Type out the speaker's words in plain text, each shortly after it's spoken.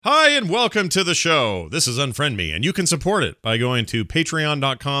Hi, and welcome to the show. This is Unfriend Me, and you can support it by going to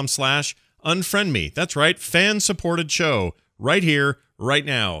patreon.com/unfriendme. That's right, fan-supported show right here, right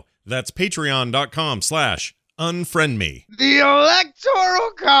now. That's patreon.com/unfriendme. The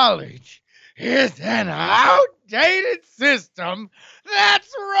Electoral College is an outdated system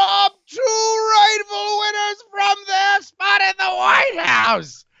that's robbed two rightful winners from their spot in the White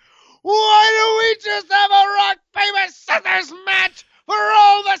House. Why don't we just have a rock, paper, scissors match for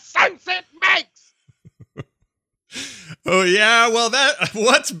all the sense it makes? Oh, yeah? Well,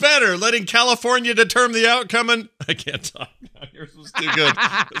 what's better? Letting California determine the outcome and... I can't talk now. Yours was too good.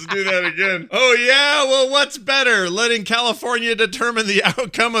 Let's do that again. Oh, yeah? Well, what's better? Letting California determine the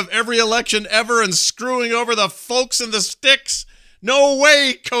outcome of every election ever and screwing over the folks in the sticks? No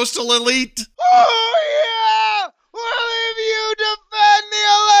way, coastal elite. Oh, yeah! Well, if you defend the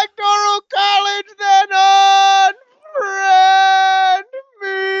Electoral College, then unfriend me.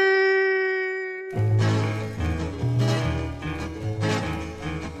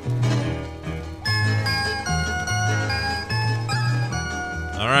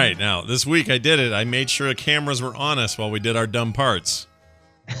 All right, now, this week I did it. I made sure the cameras were on us while we did our dumb parts.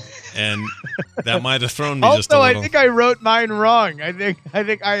 And that might have thrown me just a little. I think I wrote mine wrong. I think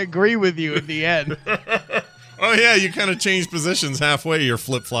I agree with you at the end. Oh, yeah, you kind of changed positions halfway, you're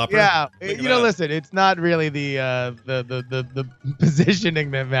flip-flopper. Yeah, listen, it's not really the positioning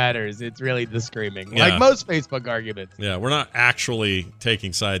that matters. It's really the screaming, like most Facebook arguments. Yeah, we're not actually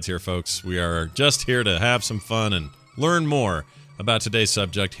taking sides here, folks. We are just here to have some fun and learn more about today's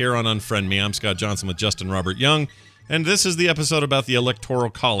subject here on Unfriend Me. I'm Scott Johnson with Justin Robert Young, and this is the episode about the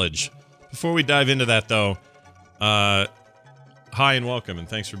Electoral College. Before we dive into that, though, hi and welcome, and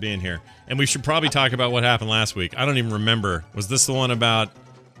thanks for being here. And we should probably talk about what happened last week. I don't even remember. Was this the one about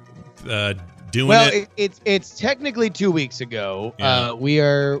doing it? Well, it's technically 2 weeks ago. Yeah. We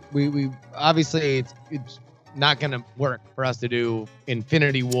obviously it's not going to work for us to do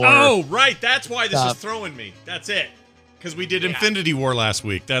Infinity War. Oh, right. That's why this is throwing me. That's it. Because we did Infinity War last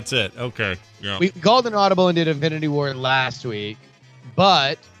week. That's it. Okay. Yeah. We called an audible and did Infinity War last week,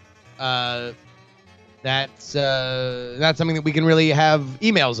 but that's something that we can really have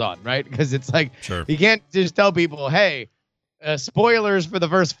emails on, right? Because it's like, sure, you can't just tell people, hey, spoilers for the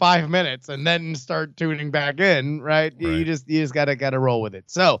first 5 minutes and then start tuning back in, right? You just gotta roll with it.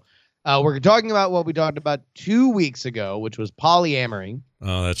 So we're talking about what we talked about 2 weeks ago, which was polyamory.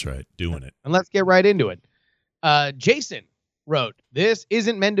 Oh, that's right. Doing it. And let's get right into it. Jason wrote, "This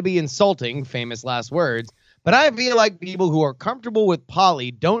isn't meant to be insulting," famous last words, "but I feel like people who are comfortable with poly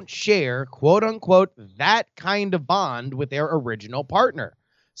don't share, quote unquote, that kind of bond with their original partner.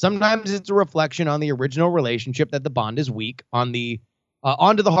 Sometimes it's a reflection on the original relationship that the bond is weak onto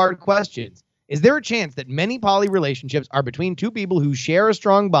the hard questions. Is there a chance that many poly relationships are between two people who share a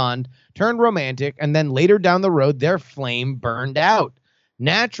strong bond, turned romantic, and then later down the road, their flame burned out?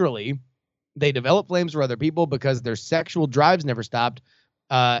 Naturally, they develop flames for other people because their sexual drives never stopped,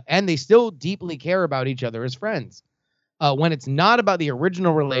 and they still deeply care about each other as friends. When it's not about the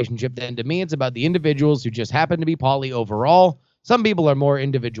original relationship, then to me, it's about the individuals who just happen to be poly overall. Some people are more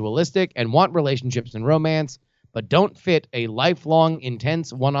individualistic and want relationships and romance, but don't fit a lifelong,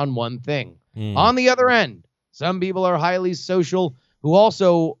 intense one-on-one thing. On the other end, some people are highly social who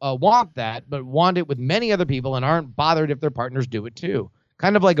also want that, but want it with many other people and aren't bothered if their partners do it too.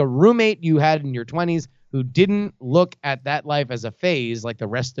 Kind of like a roommate you had in your 20s who didn't look at that life as a phase like the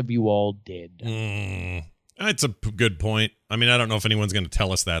rest of you all did." That's a good point. I mean, I don't know if anyone's going to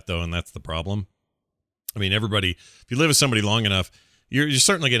tell us that, though, and that's the problem. I mean, everybody, if you live with somebody long enough, you're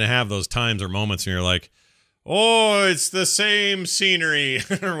certainly going to have those times or moments where you're like, oh, it's the same scenery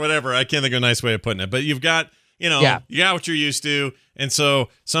or whatever. I can't think of a nice way of putting it. But you've got, you got what you're used to. And so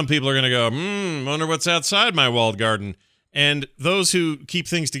some people are going to go, wonder what's outside my walled garden. And those who keep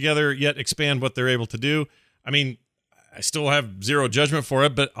things together yet expand what they're able to do, I mean, I still have zero judgment for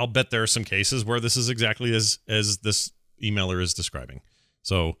it, but I'll bet there are some cases where this is exactly as this emailer is describing.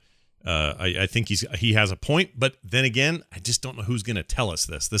 So I think he has a point, but then again, I just don't know who's going to tell us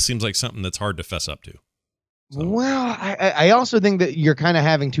this. This seems like something that's hard to fess up to. So. Well, I also think that you're kind of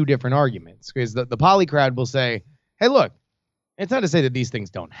having two different arguments, because the poly crowd will say, hey, look, it's not to say that these things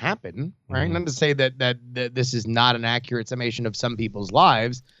don't happen, right? Not to say that this is not an accurate summation of some people's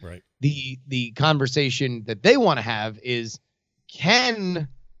lives. Right. The conversation that they want to have is, can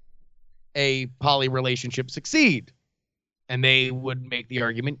a poly relationship succeed? And they would make the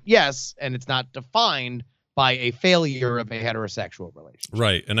argument, yes, and it's not defined by a failure of a heterosexual relationship.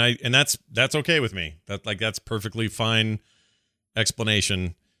 Right. And that's okay with me. That's perfectly fine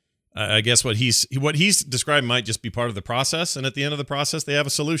explanation. I guess what he's described might just be part of the process, and at the end of the process, they have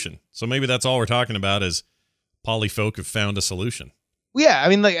a solution. So maybe that's all we're talking about is poly folk have found a solution. Yeah, I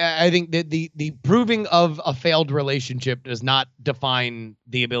mean, like, I think that the proving of a failed relationship does not define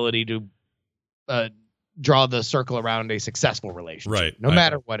the ability to draw the circle around a successful relationship, right? No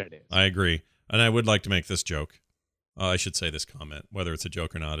matter what it is. I agree, and I would like to make this joke. I should say this comment. Whether it's a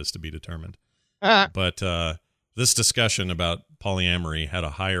joke or not is to be determined. But this discussion about polyamory had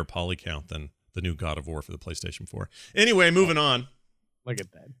a higher poly count than the new God of War for the PlayStation 4. Anyway, moving on. Look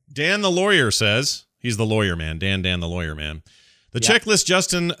at that. Dan the lawyer says, he's the lawyer man. Dan the lawyer man. The checklist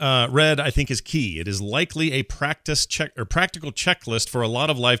Justin read, I think, is key. It is likely a practical checklist for a lot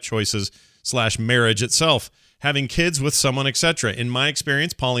of life choices / marriage itself, having kids with someone, etc. In my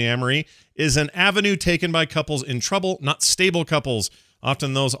experience, polyamory is an avenue taken by couples in trouble, not stable couples,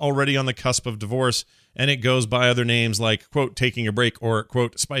 often those already on the cusp of divorce, and it goes by other names like, quote, taking a break or,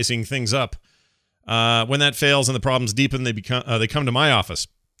 quote, spicing things up. When that fails and the problems deepen, they come to my office.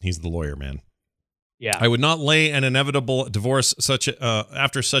 He's the lawyer man. Yeah, I would not lay an inevitable divorce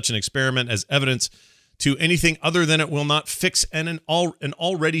after such an experiment as evidence to anything other than it will not fix an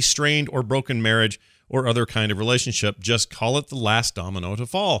already strained or broken marriage or other kind of relationship. Just call it the last domino to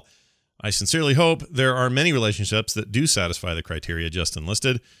fall. I sincerely hope there are many relationships that do satisfy the criteria Justin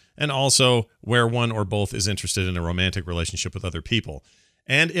listed, and also where one or both is interested in a romantic relationship with other people.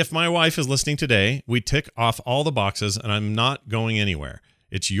 And if my wife is listening today, we tick off all the boxes and I'm not going anywhere.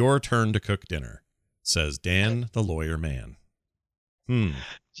 It's your turn to cook dinner, says Dan the lawyer man.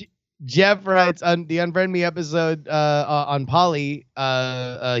 Jeff writes on the Unfriend Me episode on poly,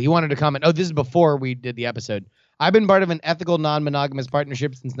 he wanted to comment. Oh, this is before we did the episode. I've been part of an ethical non-monogamous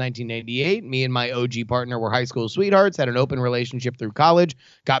partnership since 1998. Me and my OG partner were high school sweethearts, had an open relationship through college,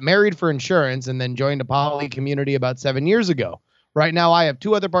 got married for insurance, and then joined a poly community about 7 years ago. Right now, I have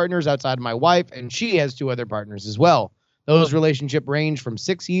 2 other partners outside of my wife, and she has 2 other partners as well. Those relationships range from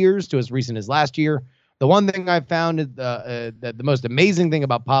 6 years to as recent as last year. The one thing I've found is that the most amazing thing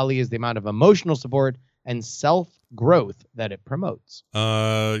about poly is the amount of emotional support and self-growth that it promotes.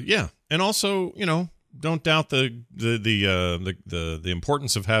 Yeah, and also, don't doubt the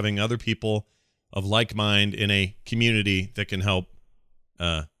importance of having other people of like mind in a community that can help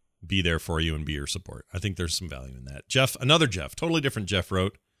be there for you and be your support. I think there's some value in that. Another Jeff, totally different Jeff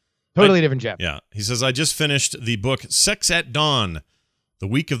wrote. Totally different Jeff. Yeah. He says, I just finished the book Sex at Dawn. The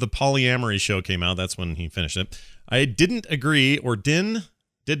week of the polyamory show came out. That's when he finished it. I didn't agree, or did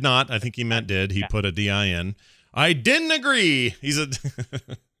not. I think he meant did. He put a D-I-N. I didn't agree. He's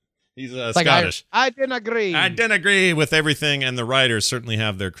Scottish. I didn't agree. I didn't agree with everything, and the writers certainly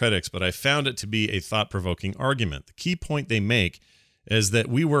have their critics, but I found it to be a thought-provoking argument. The key point they make is that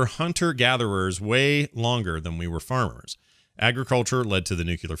we were hunter-gatherers way longer than we were farmers. Agriculture led to the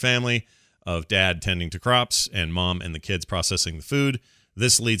nuclear family of dad tending to crops and mom and the kids processing the food.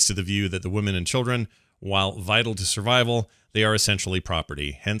 This leads to the view that the women and children, while vital to survival, they are essentially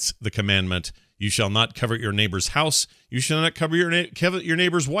property. Hence the commandment, you shall not covet your neighbor's house. You shall not covet your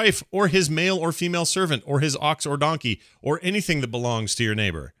neighbor's wife or his male or female servant or his ox or donkey or anything that belongs to your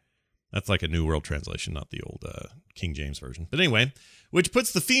neighbor. That's like a New World Translation, not the old King James Version. But anyway, which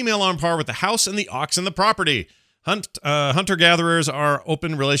puts the female on par with the house and the ox and the property. Hunter-gatherers are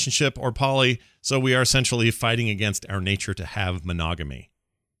open relationship or poly, so we are essentially fighting against our nature to have monogamy.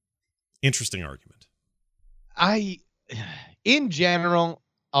 Interesting argument. In general,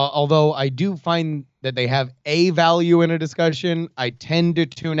 although I do find that they have a value in a discussion, I tend to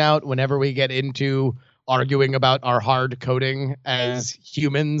tune out whenever we get into arguing about our hard coding as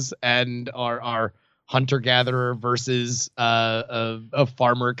humans and our hunter-gatherer versus a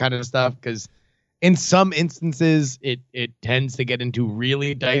farmer kind of stuff, because in some instances, it tends to get into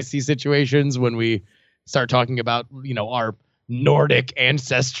really dicey situations when we start talking about, our Nordic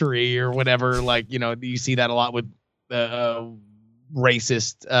ancestry or whatever. Like, you see that a lot with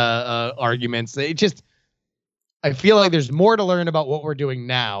racist arguments. I feel like there's more to learn about what we're doing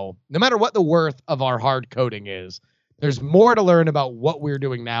now, no matter what the worth of our hard coding is. There's more to learn about what we're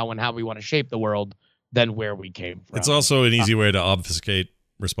doing now and how we want to shape the world than where we came from. It's also an easy way to obfuscate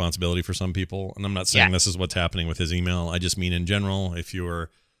responsibility for some people, and I'm not saying this is what's happening with his email. I just mean in general, if you're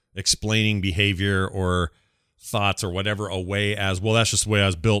explaining behavior or thoughts or whatever away as, well, that's just the way I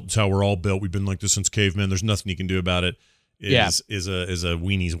was built, it's how we're all built, we've been like this since cavemen, there's nothing you can do about it, is a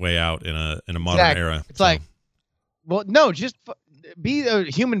weenie's way out in a modern era. It's like, well, no, just be a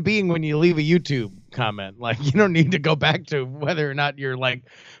human being when you leave a YouTube comment. Like, you don't need to go back to whether or not you're like,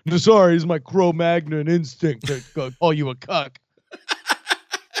 sorry, it's my Cro-Magnon instinct to call you a cuck.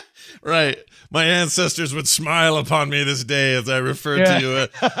 Right. My ancestors would smile upon me this day as I referred to you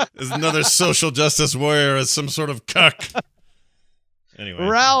as another social justice warrior, as some sort of cuck. Anyway.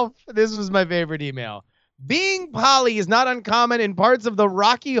 Ralph, this was my favorite email. Being poly is not uncommon in parts of the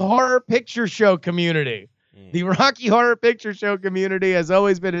Rocky Horror Picture Show community. The Rocky Horror Picture Show community has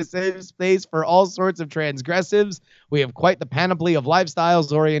always been a safe space for all sorts of transgressives. We have quite the panoply of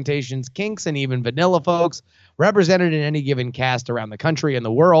lifestyles, orientations, kinks, and even vanilla folks represented in any given cast around the country and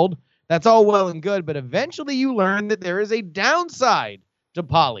the world. That's all well and good, but eventually you learn that there is a downside to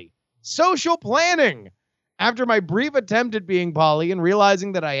poly. Social planning. After my brief attempt at being poly and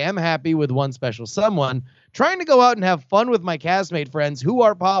realizing that I am happy with one special someone, trying to go out and have fun with my castmate friends who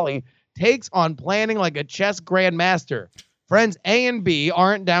are poly takes on planning like a chess grandmaster. Friends A and B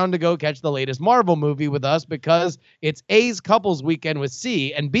aren't down to go catch the latest Marvel movie with us because it's A's couples weekend with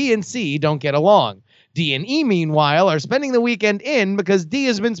C, and B and C don't get along. D and E, meanwhile, are spending the weekend in because D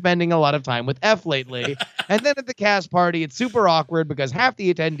has been spending a lot of time with F lately. And then at the cast party, it's super awkward because half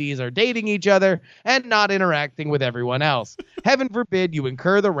the attendees are dating each other and not interacting with everyone else. Heaven forbid you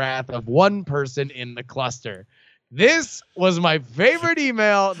incur the wrath of one person in the cluster. This was my favorite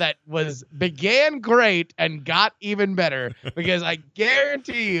email that began great and got even better, because I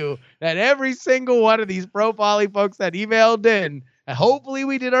guarantee you that every single one of these pro-poly folks that emailed in, hopefully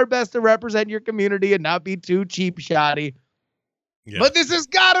we did our best to represent your community and not be too cheap shoddy. Yeah. But this has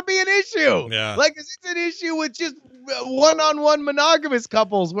got to be an issue. Yeah. Like, it's an issue with just one-on-one monogamous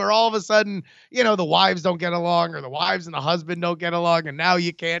couples where all of a sudden, the wives don't get along, or the wives and the husband don't get along, and now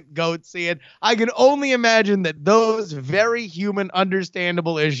you can't go and see it. I can only imagine that those very human,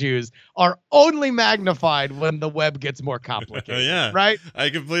 understandable issues are only magnified when the web gets more complicated. Yeah. Right?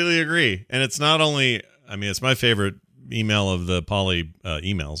 I completely agree. And it's not only, it's my favorite email of the poly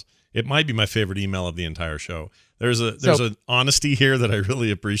emails. It might be my favorite email of the entire show. There's an honesty here that I really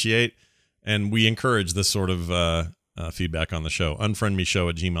appreciate, and we encourage this sort of feedback on the show.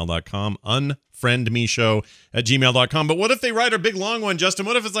 Unfriendmeshow@gmail.com. Unfriendmeshow@gmail.com. But what if they write a big long one, Justin?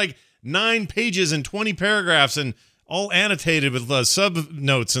 What if it's like 9 pages and 20 paragraphs and all annotated with sub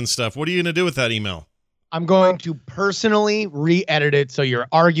notes and stuff? What are you going to do with that email? I'm going to personally re-edit it so you're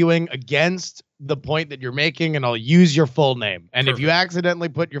arguing against the point that you're making, and I'll use your full name. And Perfect. If you accidentally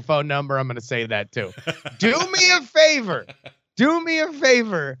put your phone number, I'm going to say that too. Do me a favor. Do me a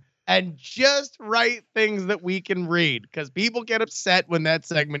favor and just write things that we can read, because people get upset when that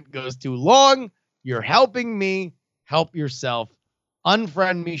segment goes too long. You're helping me help yourself.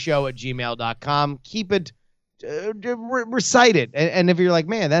 Unfriendmeshow@gmail.com. Keep it recite it, and if you're like,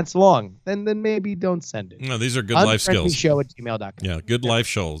 man, that's long, then maybe don't send it. No, these are good life skills. Unfriendmeshow@gmail.com. Yeah, good life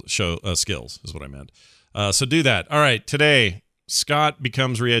skills is what I meant. So do that. All right, today Scott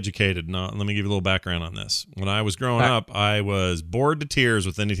becomes re-educated. Now, let me give you a little background on this. When I was growing up, I was bored to tears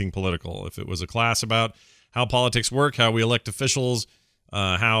with anything political. If it was a class about how politics work, how we elect officials,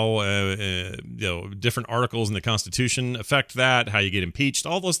 how different articles in the Constitution affect that, how you get impeached,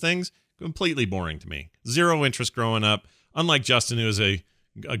 all those things, completely boring to me. Zero interest growing up. Unlike Justin, who is a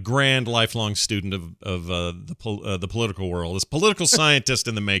grand lifelong student of the political world, this political scientist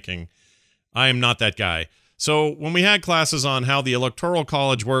in the making, I am not that guy. So when we had classes on how the Electoral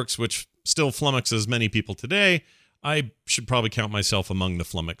College works, which still flummoxes many people today, I should probably count myself among the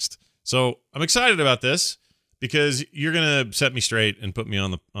flummoxed. So I'm excited about this because you're going to set me straight and put me on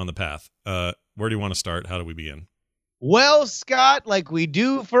the path. Where do you want to start? How do we begin? Well, Scott, like we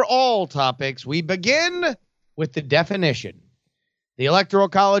do for all topics, we begin with the definition. The Electoral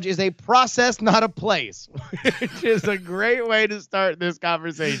College is a process, not a place, which is a great way to start this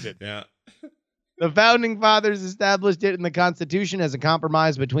conversation. Yeah. The Founding Fathers established it in the Constitution as a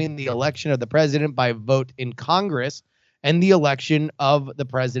compromise between the election of the president by vote in Congress and the election of the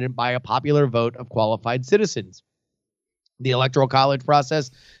president by a popular vote of qualified citizens. The Electoral College process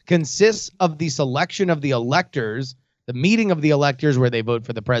consists of the selection of the electors, the meeting of the electors where they vote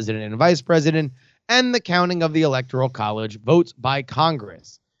for the president and vice president, and the counting of the Electoral College votes by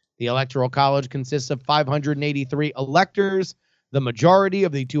Congress. The Electoral College consists of 583 electors. The majority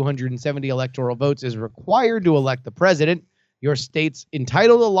of the 270 electoral votes is required to elect the president. Your state's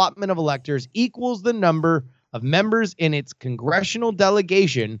entitled allotment of electors equals the number of members in its congressional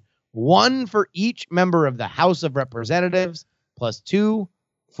delegation, 1 for each member of the House of Representatives, plus 2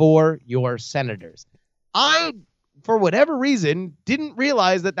 for your senators. I, for whatever reason, didn't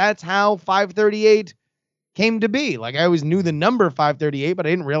realize that that's how 538 came to be. Like, I always knew the number 538, but I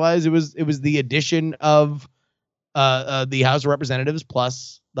didn't realize it was the addition of the House of Representatives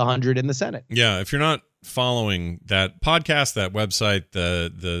plus the 100 in the Senate. Yeah, if you're not following that podcast, that website,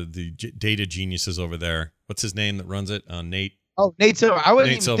 the data geniuses over there, what's his name that runs it? Nate Oh, Nate Silver. I wasn't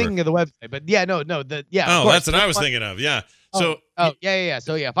Nate even Silver. thinking of the website, but yeah, no. Oh, that's what I was thinking of. Yeah. So yeah.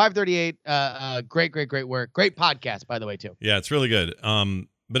 So yeah, 538. Great work. Great podcast, by the way, too. yeah, it's really good.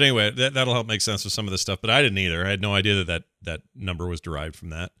 But anyway, that'll help make sense of some of this stuff. But I didn't either. I had no idea that number was derived from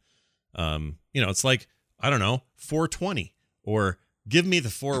that. It's like, I don't know, 420 or give me the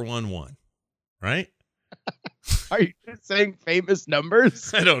 411, right? Are you just saying famous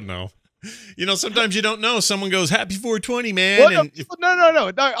numbers? I don't know. Sometimes you don't know. Someone goes, happy 420, man. Well,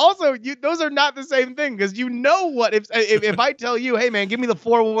 no. Also, those are not the same thing, because what if I tell you, hey man, give me the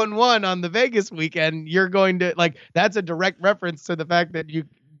 411 on the Vegas weekend, you're going to that's a direct reference to the fact that you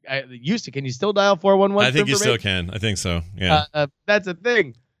used to. Can you still dial 411? I think you still can. I think so. Yeah. That's a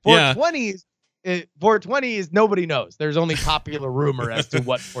thing. 420 is 420 is nobody knows. There's only popular rumor as to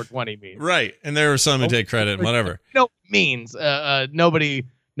what 420 means. Right. And there are some who take credit and whatever. No, it means nobody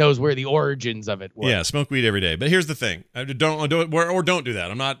knows where the origins of it were. Yeah, smoke weed every day. But here's the thing: don't do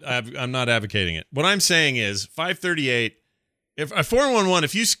that. I'm not advocating it. What I'm saying is 538. If a 411,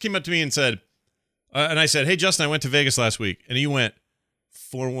 if you came up to me and said, and I said, "Hey Justin, I went to Vegas last week," and you went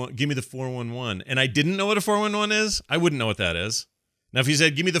 41, give me the 411, and I didn't know what a 411 is, I wouldn't know what that is. Now, if you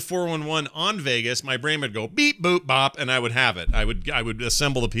said, give me the 411 on Vegas, my brain would go beep, boop, bop, and I would have it. I would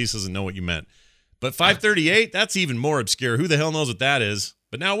assemble the pieces and know what you meant. But 538, that's even more obscure. Who the hell knows what that is?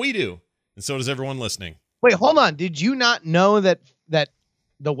 But now we do. And so does everyone listening. Wait, hold on. Did you not know that the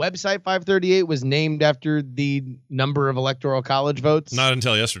website 538 was named after the number of Electoral College votes? Not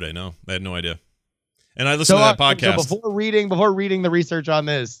until yesterday, no. I had no idea. And I listened to that podcast. So before reading the research on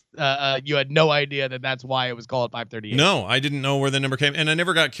this, you had no idea that that's why it was called 538. No, I didn't know where the number came, and I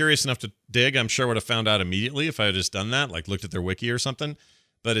never got curious enough to dig. I'm sure I would have found out immediately if I had just done that, like looked at their wiki or something.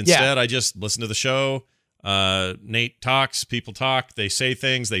 But instead, I just listened to the show. Nate talks, people talk, they say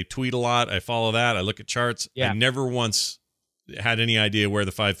things, they tweet a lot. I follow that. I look at charts. Yeah. I never once had any idea where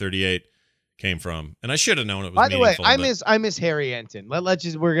the 538 came from, and I should have known it was. By the way, meaningful, I miss Harry Enton.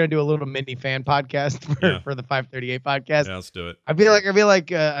 We're gonna do a little mini fan podcast for the 538 podcast. Yeah, let's do it. I feel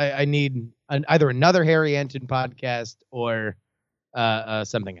like I need either another Harry Enton podcast or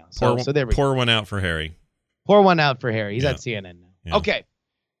something else. So there we go. Pour one out for Harry. Pour one out for Harry. He's at CNN now. Yeah. Okay.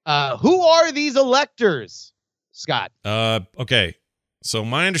 Who are these electors, Scott? Okay. So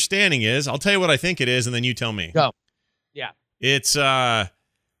my understanding is, I'll tell you what I think it is, and then you tell me. Go. Yeah. It's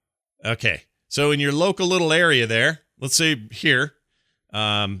okay. So in your local little area there, let's say here,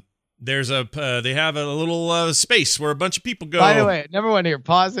 there's they have a little space where a bunch of people go. By the way, number one here,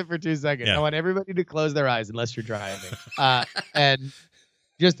 pause it for 2 seconds. Yeah. I want everybody to close their eyes unless you're driving. And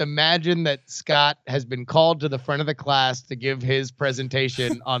just imagine that Scott has been called to the front of the class to give his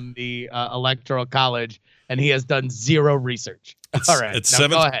presentation on the Electoral College, and he has done zero research. All right,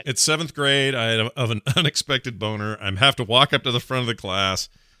 go ahead. It's 7th grade. I had an unexpected boner. I have to walk up to the front of the class.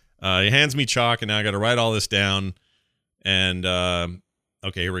 He hands me chalk, and now I got to write all this down. And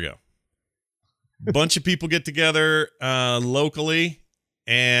okay, here we go. Bunch of people get together locally,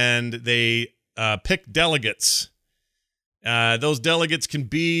 and they pick delegates. Those delegates can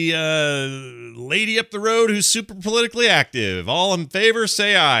be a lady up the road who's super politically active. All in favor,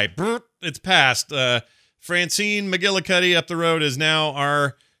 say aye. Brr, it's passed. Francine McGillicuddy up the road is now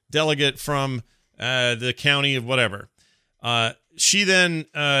our delegate from the county of whatever. She then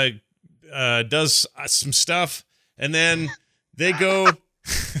does some stuff, and then they go.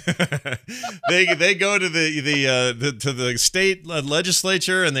 they go to the state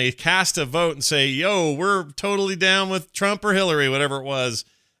legislature, and they cast a vote and say, "Yo, we're totally down with Trump or Hillary, whatever it was,"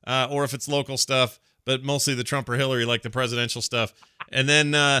 or if it's local stuff, but mostly the Trump or Hillary, like the presidential stuff. And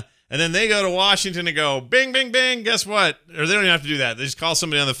then they go to Washington and go, "Bing, bing, bing." Guess what? Or they don't even have to do that. They just call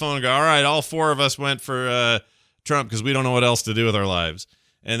somebody on the phone and go, "All right, all 4 of us went for Trump because we don't know what else to do with our lives."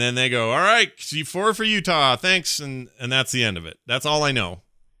 And then they go, "All right, 4 for Utah, thanks," and that's the end of it. That's all I know.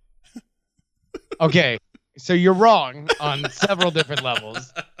 Okay, so you're wrong on several different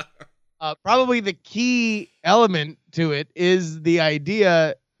levels. Probably the key element to it is the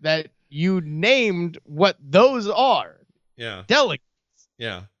idea that you named what those are. Yeah. Delegates.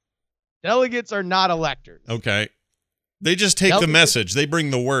 Yeah. Delegates are not electors. Okay. They just take the message. They bring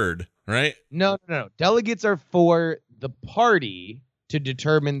the word, right? No. Delegates are for the party to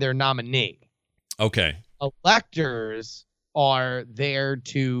determine their nominee. Okay. Electors are there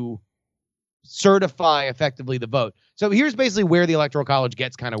to certify effectively the vote. So here's basically where the Electoral College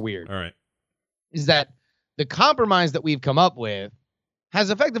gets kind of weird. All right. Is that the compromise that we've come up with has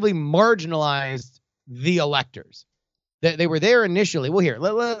effectively marginalized the electors. They were there initially. Well, here,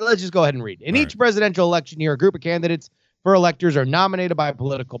 let's just go ahead and read. In each presidential election year, a group of candidates for electors are nominated by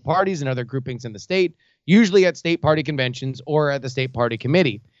political parties and other groupings in the state. usually at state party conventions or at the state party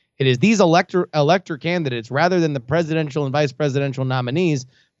committee. It is these elector candidates, rather than the presidential and vice presidential nominees,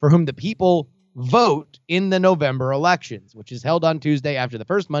 for whom the people vote in the November elections, which is held on Tuesday after the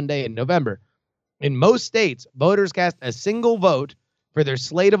first Monday in November. In most states, voters cast a single vote for their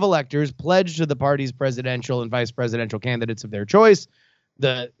slate of electors pledged to the party's presidential and vice presidential candidates of their choice.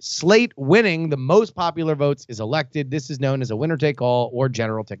 The slate winning the most popular votes is elected. This is known as a winner-take-all or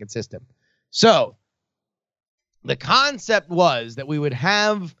general ticket system. So the concept was that we would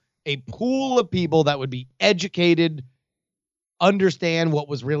have a pool of people that would be educated, understand what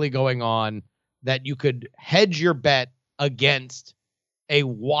was really going on, that you could hedge your bet against a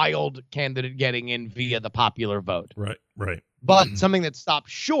wild candidate getting in via the popular vote. Right. But something that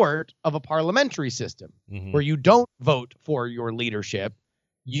stops short of a parliamentary system where you don't vote for your leadership,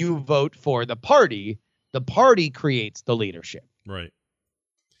 you vote for the party. The party creates the leadership. Right.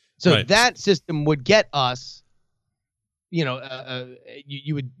 So that system would get us, you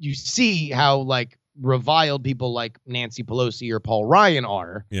see how like reviled people like Nancy Pelosi or Paul Ryan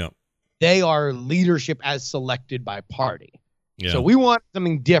are. Yeah. They are leadership as selected by party. Yeah. So we want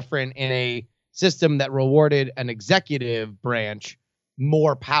something different in a system that rewarded an executive branch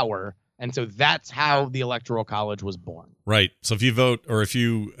more power. And so that's how the Electoral College was born. Right. So if you vote, or if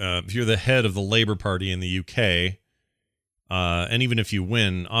you're the head of the Labour Party in the UK, and even if you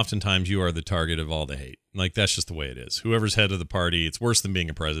win, oftentimes you are the target of all the hate. Like, that's just the way it is. Whoever's head of the party, it's worse than being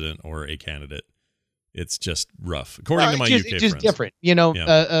a president or a candidate. It's just rough, according to my UK friends. It's just different. It's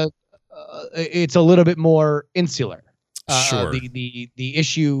a little bit more insular. Sure. The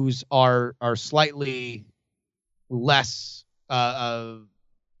issues are slightly less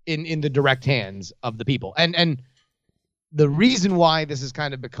in the direct hands of the people. And the reason why this has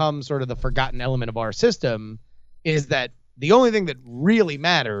kind of become sort of the forgotten element of our system is that the only thing that really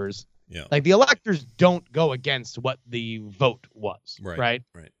matters, like the electors don't go against what the vote was, right?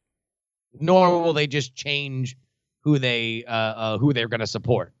 Nor will they just change who they're going to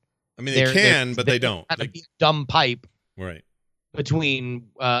support. I mean, they can, but they don't. Kind of dumb pipe. Right. Between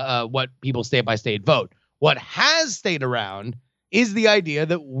what people state by state vote. What has stayed around is the idea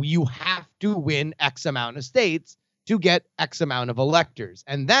that you have to win X amount of states to get X amount of electors.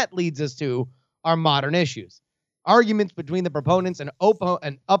 And that leads us to our modern issues. Arguments between the proponents and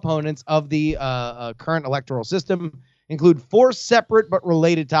opponents of the current electoral system include 4 separate but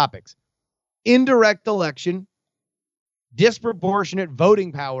related topics: indirect election, disproportionate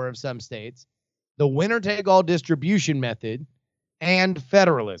voting power of some states, the winner-take-all distribution method, and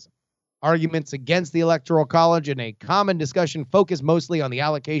federalism. Arguments against the Electoral College in a common discussion focus mostly on the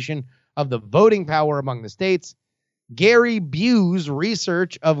allocation of the voting power among the states. Gary Bue's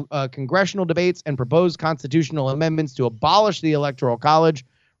research of congressional debates and proposed constitutional amendments to abolish the Electoral College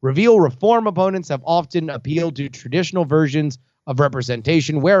reveal reform opponents have often appealed to traditional versions of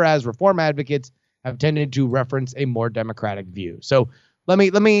representation, whereas reform advocates have tended to reference a more democratic view. So let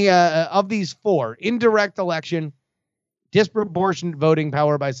me of these 4: indirect election, disproportionate voting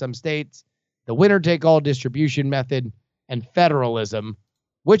power by some states, the winner-take-all distribution method, and federalism.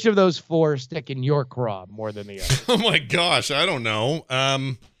 Which of those 4 stick in your craw more than the other? Oh my gosh, I don't know.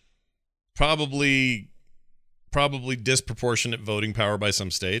 Probably disproportionate voting power by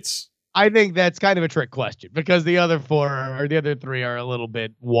some states. I think that's kind of a trick question because the other 4 or the other 3 are a little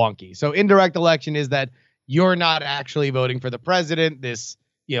bit wonky. So indirect election is that you're not actually voting for the president. This,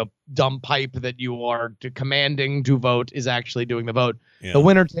 dumb pipe that you are commanding to vote is actually doing the vote. Yeah. The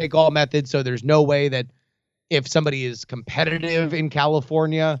winner take all method. So there's no way that if somebody is competitive in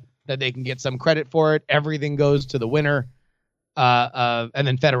California that they can get some credit for it. Everything goes to the winner. And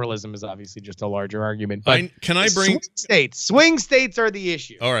then federalism is obviously just a larger argument. But swing states are the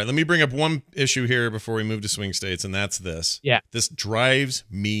issue. All right. Let me bring up one issue here before we move to swing states. And that's this. Yeah. This drives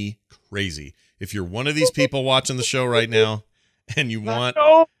me crazy. If you're one of these people watching the show right now and you want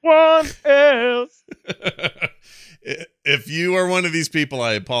no one else, if you are one of these people,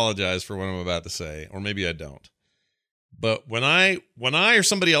 I apologize for what I'm about to say, or maybe I don't. But when I or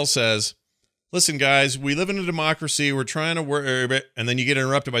somebody else says, listen, guys, we live in a democracy, we're trying to work, and then you get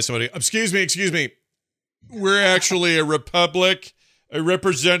interrupted by somebody, excuse me, we're actually a republic, a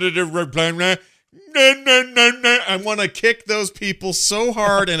representative republic. I want to kick those people so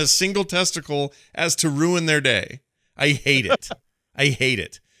hard in a single testicle as to ruin their day. I hate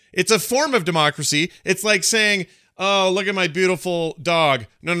it. It's a form of democracy. It's like saying, oh, look at my beautiful dog.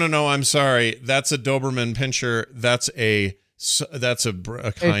 No, I'm sorry. That's a Doberman Pinscher. That's a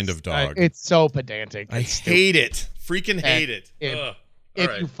kind of dog. It's so pedantic. I hate it. Freaking hate it.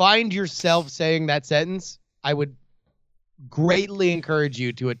 If you find yourself saying that sentence, I would greatly encourage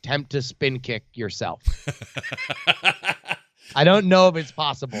you to attempt to spin kick yourself. I don't know if it's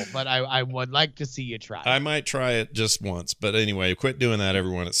possible, but I would like to see you try. I might try it just once. But anyway, quit doing that,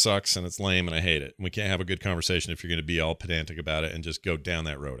 everyone. It sucks and it's lame and I hate it. We can't have a good conversation if you're going to be all pedantic about it and just go down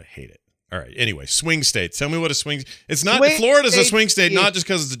that road. I hate it. All right. Anyway, swing states. Tell me what a swing. It's not. Florida's a swing state, not just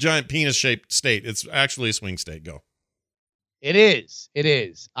because it's a giant penis-shaped state. It's actually a swing state. Go. It is. It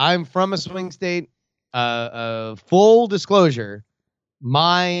is. I'm from a swing state. Full disclosure,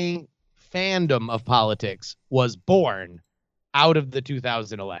 my fandom of politics was born out of the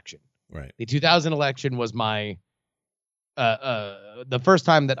 2000 election. Right. The 2000 election was my the first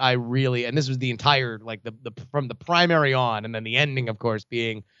time that I really, and this was the entire, like the from the primary on, and then the ending, of course,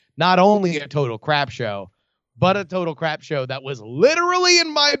 being not only a total crap show, but a total crap show that was literally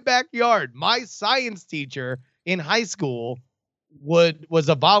in my backyard. My science teacher in high school was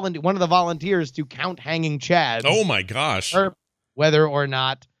a volunteer, one of the volunteers to count hanging chads. Oh my gosh! Whether or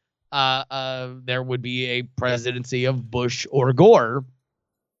not there would be a presidency of Bush or Gore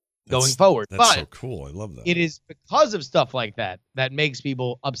going forward. That's so cool. I love that. It is because of stuff like that that makes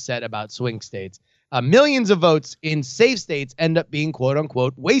people upset about swing states. Millions of votes in safe states end up being quote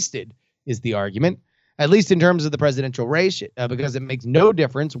unquote wasted, is the argument, at least in terms of the presidential race, because it makes no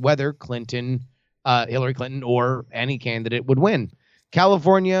difference whether Hillary Clinton or any candidate would win.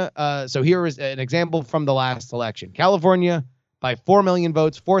 California. So here is an example from the last election. California, by 4 million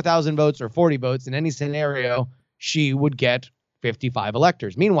votes, 4,000 votes, or 40 votes, in any scenario, she would get 55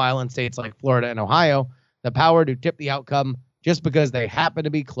 electors. Meanwhile, in states like Florida and Ohio, the power to tip the outcome just because they happen to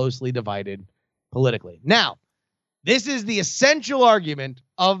be closely divided politically. Now, this is the essential argument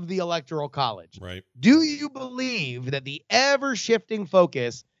of the Electoral College. Right. Do you believe that the ever-shifting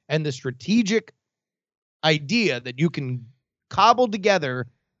focus and the strategic idea that you can cobble together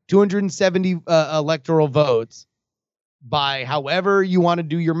 270 electoral votes by however you want to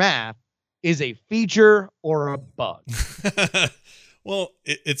do your math is a feature or a bug? Well,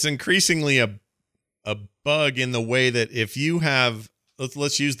 it's increasingly a bug in the way that if you have,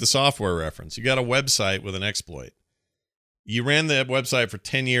 let's use the software reference. You got a website with an exploit. You ran the website for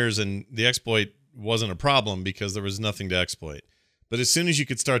 10 years and the exploit wasn't a problem because there was nothing to exploit. But as soon as you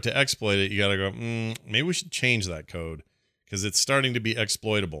could start to exploit it, you got to go, maybe we should change that code because it's starting to be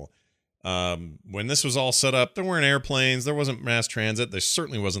exploitable. When this was all set up, there weren't airplanes, there wasn't mass transit, there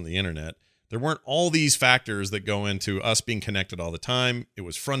certainly wasn't the internet. There weren't all these factors that go into us being connected all the time. It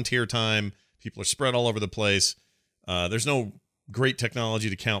was frontier time. People are spread all over the place. There's no great technology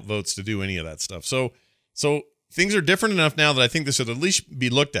to count votes to do any of that stuff. So things are different enough now that I think this should at least be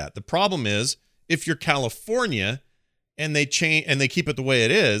looked at. The problem is if you're California and they change and they keep it the way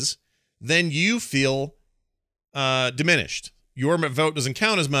it is, then you feel diminished. Your vote doesn't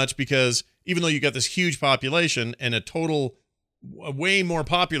count as much because even though you got this huge population and a total way more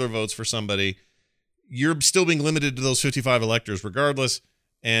popular votes for somebody, you're still being limited to those 55 electors regardless,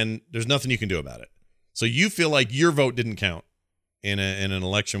 and there's nothing you can do about it. So you feel like your vote didn't count in an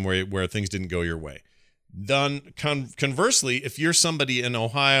election where things didn't go your way. Conversely, if you're somebody in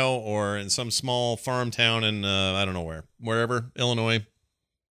Ohio or in some small farm town in I don't know wherever, Illinois,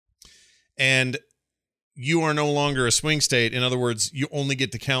 and you are no longer a swing state, in other words, you only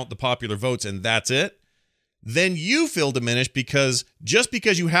get to count the popular votes and that's it, then you feel diminished because just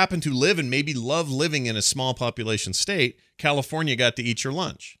because you happen to live and maybe love living in a small population state, California got to eat your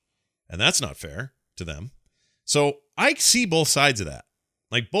lunch. And that's not fair to them. So I see both sides of that.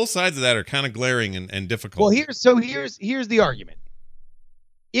 Like both sides of that are kind of glaring and difficult. Well, here's the argument.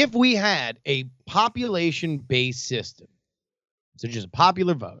 If we had a population-based system, so just a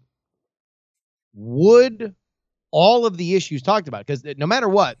popular vote, would all of the issues talked about, because no matter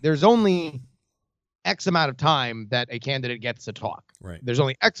what, there's only X amount of time that a candidate gets to talk. Right. There's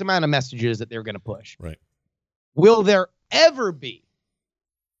only X amount of messages that they're going to push. Right. Will there ever be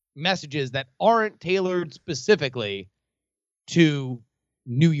messages that aren't tailored specifically to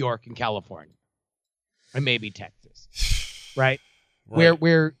New York and California, and maybe Texas, right?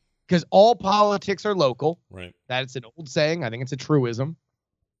 Where because all politics are local, right? That's an old saying. I think it's a truism.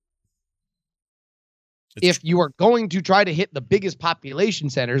 If you are going to try to hit the biggest population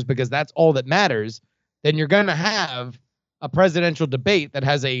centers because that's all that matters, then you're going to have a presidential debate that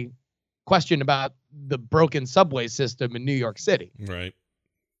has a question about the broken subway system in New York City. Right.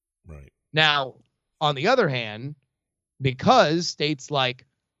 Right. Now, on the other hand, because states like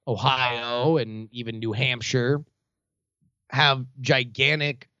Ohio and even New Hampshire have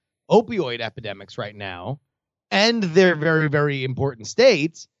gigantic opioid epidemics right now, and they're very, very important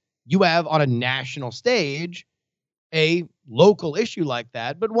states, you have on a national stage a local issue like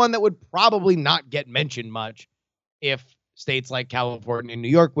that, but one that would probably not get mentioned much if states like California and New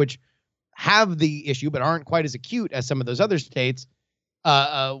York, which have the issue but aren't quite as acute as some of those other states,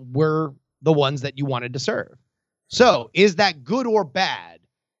 were the ones that you wanted to serve. So is that good or bad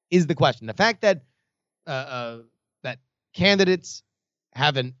is the question. The fact that that candidates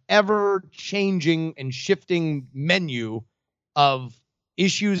have an ever-changing and shifting menu of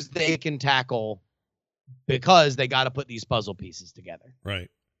issues they can tackle because they got to put these puzzle pieces together. Right.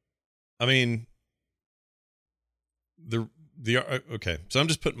 I mean, okay. So I'm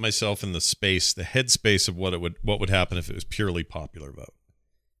just putting myself in the headspace of what would happen if it was purely popular vote.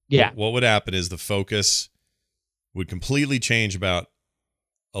 Yeah. What would happen is the focus would completely change about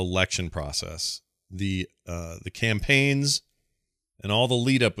election process. The campaigns and all the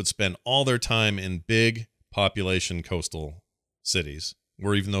lead up would spend all their time in big population coastal cities,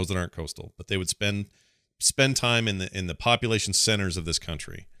 or even those that aren't coastal, but they would spend time in the population centers of this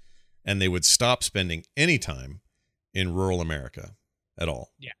country, and they would stop spending any time in rural America at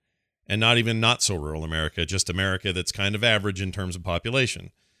all. Yeah. And not even not so rural America, just America that's kind of average in terms of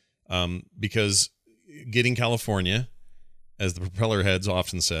population. Because getting California, as the propeller heads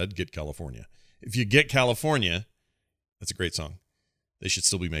often said, get California. If you get California, that's a great song. They should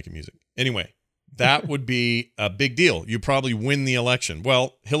still be making music. Anyway, that would be a big deal. You probably win the election.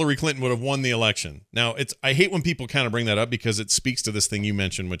 Well, Hillary Clinton would have won the election. Now, I hate when people kind of bring that up because it speaks to this thing you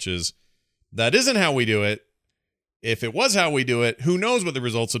mentioned, which is that isn't how we do it. If it was how we do it, who knows what the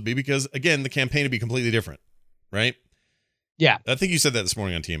results would be? Because, again, the campaign would be completely different, right? Yeah. I think you said that this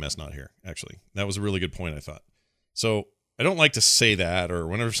morning on TMS, not here, actually. That was a really good point, I thought. So I don't like to say that, or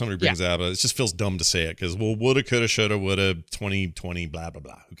whenever somebody brings that up, it just feels dumb to say it because, well, woulda, coulda, shoulda, woulda, 2020, blah, blah,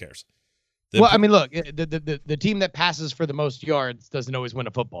 blah. Who cares? I mean, look, the team that passes for the most yards doesn't always win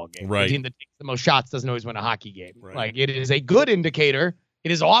a football game. Right. The team that takes the most shots doesn't always win a hockey game. Right. Like, it is a good indicator.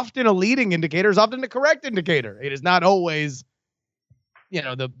 It is often a leading indicator. It's often a correct indicator. It is not always,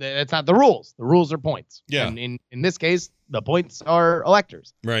 it's not the rules. The rules are points. Yeah. And in this case, the points are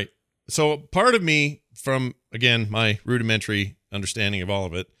electors. Right. So part of me, from, again, my rudimentary understanding of all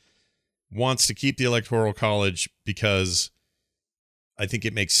of it, wants to keep the Electoral College because I think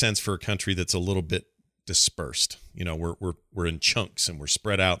it makes sense for a country that's a little bit dispersed. We're in chunks and we're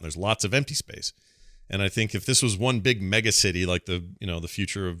spread out and there's lots of empty space. And I think if this was one big mega city, like the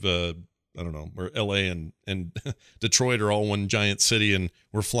future of, I don't know, where LA and Detroit are all one giant city and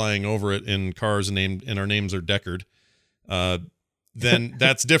we're flying over it in cars and our names are Deckard, then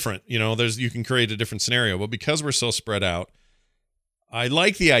that's different. You can create a different scenario. But because we're so spread out, I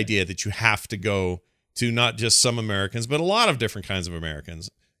like the idea that you have to go to not just some Americans, but a lot of different kinds of Americans.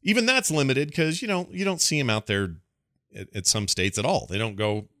 Even that's limited because, you don't see them out there at some states at all. They don't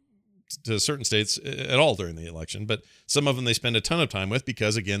go to certain states at all during the election, but some of them they spend a ton of time with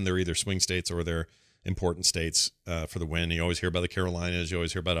because, again, they're either swing states or they're important states for the win. You always hear about the Carolinas. You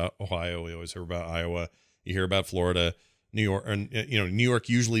always hear about Ohio. You always hear about Iowa. You hear about Florida, New York. And, New York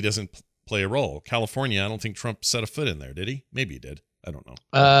usually doesn't play a role. California, I don't think Trump set a foot in there, did he? Maybe he did. I don't know.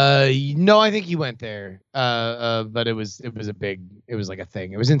 No, I think he went there. But it was like a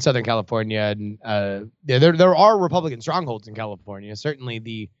thing. It was in Southern California, and there are Republican strongholds in California.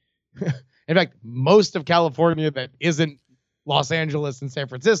 Certainly in fact, most of California that isn't Los Angeles and San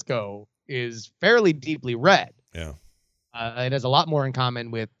Francisco is fairly deeply red. Yeah. It has a lot more in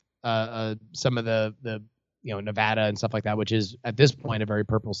common with some of the Nevada and stuff like that, which is at this point a very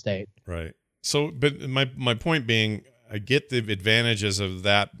purple state. Right. So, but my point being, I get the advantages of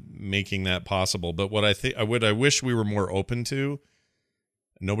that making that possible, but what I wish we were more open to.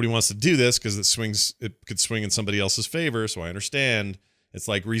 Nobody wants to do this because it could swing in somebody else's favor. So I understand it's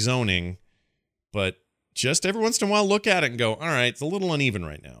like rezoning, but just every once in a while look at it and go, all right, it's a little uneven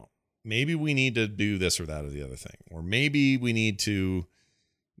right now. Maybe we need to do this or that or the other thing, or maybe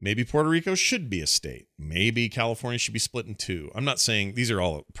Puerto Rico should be a state. Maybe California should be split in two. I'm not saying these are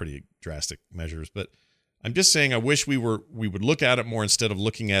all pretty drastic measures, but I'm just saying I wish we would look at it more instead of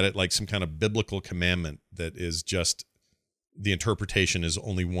looking at it like some kind of biblical commandment that is just the interpretation is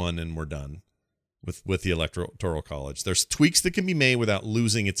only one and we're done with the Electoral College. There's tweaks that can be made without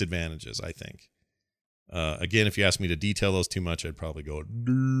losing its advantages, I think. Again, if you ask me to detail those too much, I'd probably go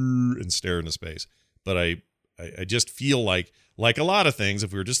and stare into space. But I just feel like a lot of things,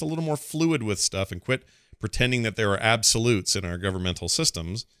 if we were just a little more fluid with stuff and quit pretending that there are absolutes in our governmental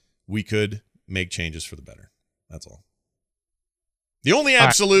systems, we could make changes for the better. That's all. The only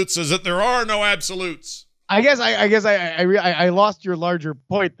absolutes is that there are no absolutes. I guess I lost your larger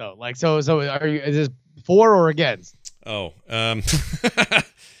point though. Like so is this for or against? Oh, I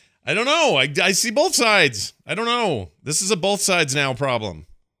don't know. I see both sides. I don't know. This is a both sides now problem.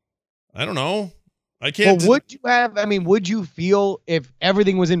 I don't know. I can't. Would you feel if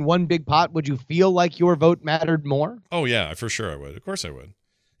everything was in one big pot, would you feel like your vote mattered more? Oh yeah, for sure I would. Of course I would.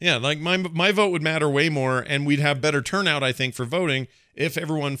 Yeah, like my vote would matter way more, and we'd have better turnout, I think, for voting if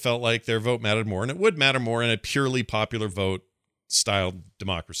everyone felt like their vote mattered more, and it would matter more in a purely popular vote style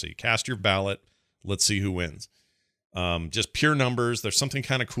democracy. Cast your ballot. Let's see who wins. Just pure numbers. There's something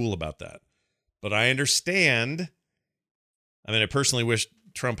kind of cool about that. But I understand. I mean, I personally wish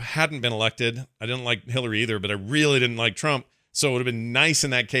Trump hadn't been elected. I didn't like Hillary either, but I really didn't like Trump. So it would have been nice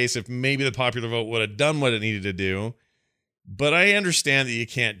in that case if maybe the popular vote would have done what it needed to do. But I understand that you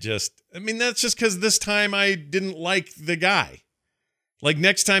can't just, I mean, that's just because this time I didn't like the guy. Like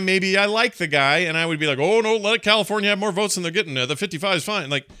next time, maybe I like the guy and I would be like, oh no, let California have more votes than they're getting. The 55 is fine.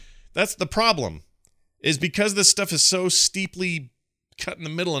 Like that's the problem, is because this stuff is so steeply cut in the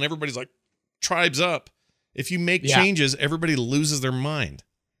middle and everybody's like tribes up. If you make changes, everybody loses their mind.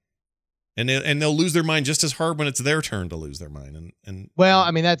 And they'll lose their mind just as hard when it's their turn to lose their mind. And well,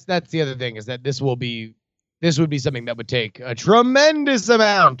 I mean, that's the other thing, is that this would be something that would take a tremendous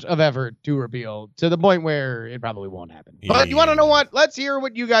amount of effort to repeal, to the point where it probably won't happen. But you want to know what? Let's hear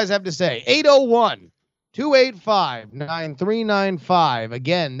what you guys have to say. 801-285-9395.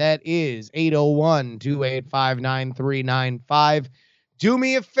 Again, that is 801-285-9395. Do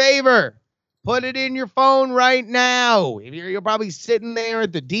me a favor. Put it in your phone right now. If you're probably sitting there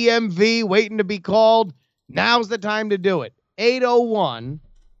at the DMV waiting to be called, now's the time to do it.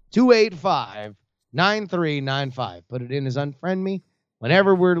 801-285-9395. Put it in as unfriend me.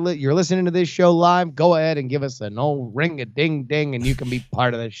 Whenever you're listening to this show live, go ahead and give us an old ring-a-ding-ding, and you can be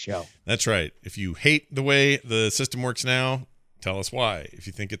part of this show. That's right. If you hate the way the system works now, tell us why. If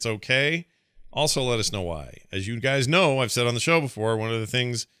you think it's okay, also let us know why. As you guys know, I've said on the show before, one of the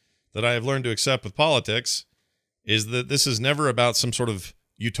things that I have learned to accept with politics is that this is never about some sort of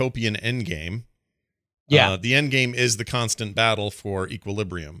utopian end game. Yeah. The end game is the constant battle for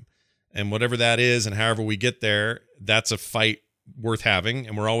equilibrium. And whatever that is, and however we get there, that's a fight worth having,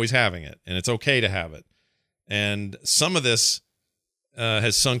 and we're always having it. And it's okay to have it. And some of this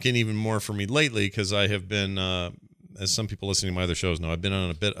has sunk in even more for me lately, because I have been, as some people listening to my other shows know, I've been on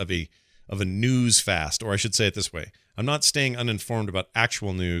a bit of a news fast, or I should say it this way. I'm not staying uninformed about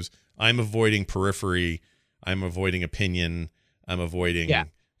actual news. I'm avoiding periphery. I'm avoiding opinion. I'm avoiding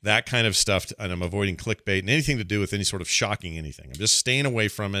that kind of stuff. And I'm avoiding clickbait and anything to do with any sort of shocking anything. I'm just staying away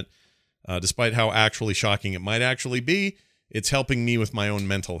from it. Despite how actually shocking it might actually be, it's helping me with my own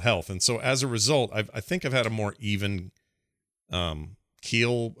mental health. And so as a result, I think I've had a more even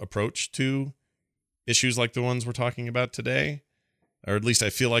keel approach to issues like the ones we're talking about today. Or at least I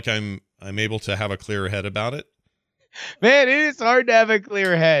feel like I'm able to have a clearer head about it. Man, it is hard to have a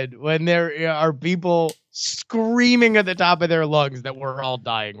clear head when there are people screaming at the top of their lungs that we're all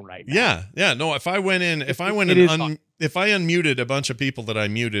dying right now. Yeah. No, if I unmuted a bunch of people that I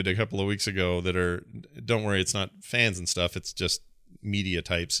muted a couple of weeks ago that are, don't worry, it's not fans and stuff, it's just media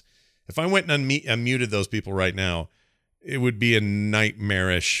types. If I went and unmuted those people right now, it would be a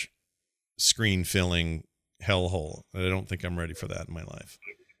nightmarish, screen-filling hellhole. I don't think I'm ready for that in my life.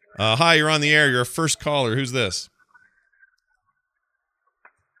 Hi, you're on the air. You're a first caller. Who's this?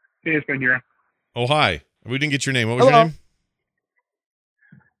 Hey, it's Bagheera. Oh, hi. We didn't get your name. What was your name?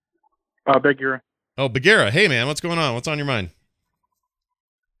 Bagheera. Oh, Bagheera. Hey, man, what's going on? What's on your mind?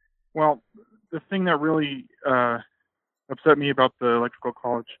 Well, the thing that really upset me about the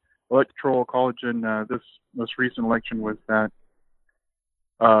Electoral College in this most recent election was that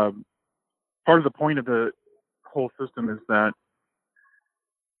part of the point of the whole system is that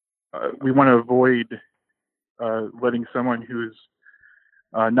we want to avoid letting someone who's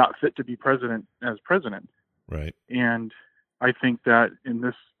not fit to be president as president. Right. And I think that in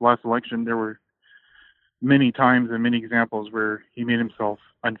this last election, there were many times and many examples where he made himself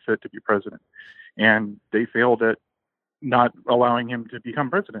unfit to be president. And they failed at not allowing him to become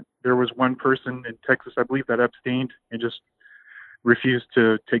president. There was one person in Texas, I believe, that abstained and just refused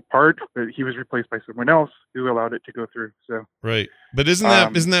to take part, but he was replaced by someone else who allowed it to go through. So right, but isn't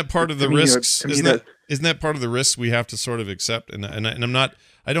that part of the risks? Isn't that part of the risks we have to sort of accept? And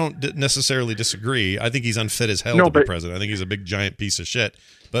I don't necessarily disagree. I think he's unfit as hell to be president. I think he's a big giant piece of shit.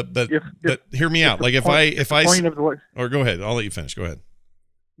 But hear me out. Like if go ahead, I'll let you finish. Go ahead.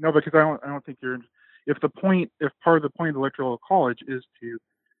 No, because I don't think you're. If part of the point of the Electoral College is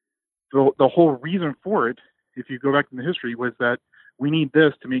the whole reason for it, if you go back in the history, was that we need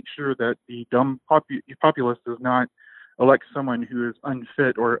this to make sure that the dumb populace does not elect someone who is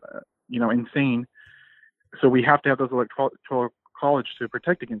unfit or insane. So we have to have those Electoral College to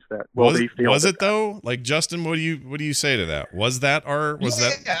protect against that. Well, they failed. Was it though? Like, Justin, what do you say to that? Was that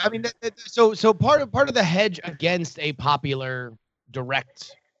Yeah, I mean, so part of the hedge against a popular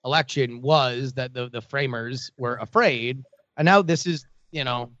direct election was that the framers were afraid, and now this is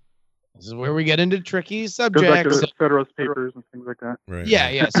where we get into tricky subjects. Goes back to the Federalist Papers and things like that. Right.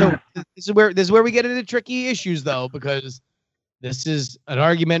 Yeah. So this is where we get into tricky issues, though, because this is an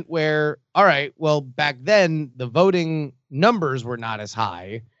argument where, all right, well, back then the voting numbers were not as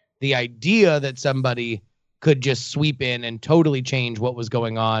high. The idea that somebody could just sweep in and totally change what was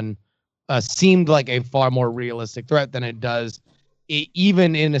going on seemed like a far more realistic threat than it does,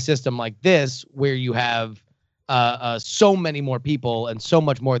 even in a system like this, where you have so many more people and so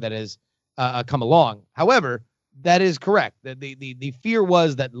much more that has come along. However, that is correct. The fear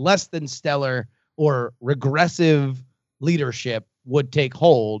was that less than stellar or regressive leadership would take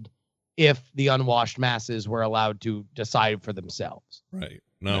hold if the unwashed masses were allowed to decide for themselves. Right.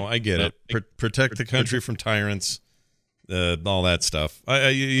 No, I get it. Protect the country from tyrants, all that stuff.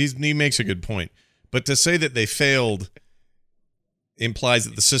 He makes a good point. But to say that they failed implies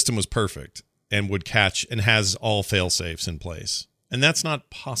that the system was perfect and would catch and has all fail-safes in place. And that's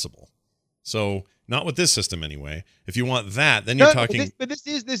not possible. So not with this system anyway. If you want that, then you're talking. But this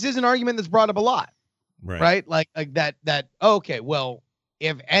is an argument that's brought up a lot. Right? Like that. Okay, well,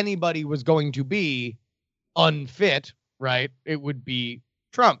 if anybody was going to be unfit, right, it would be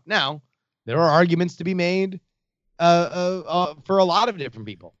Trump. Now, there are arguments to be made for a lot of different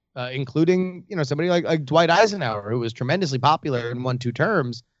people, including somebody like Dwight Eisenhower, who was tremendously popular and won 2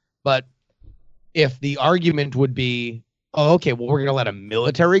 terms. But if the argument would be, oh, okay, well, we're going to let a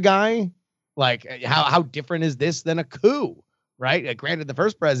military guy, like how different is this than a coup? Right. Granted, the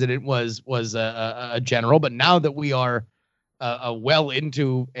first president was a general, but now that we are well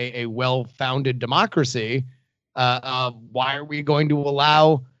into a well-founded democracy, why are we going to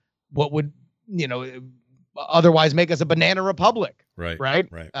allow what would otherwise make us a banana republic? Right.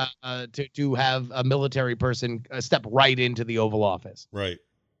 To have a military person step right into the Oval Office. Right.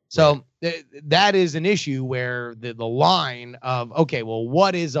 So that is an issue where the line of, okay, well,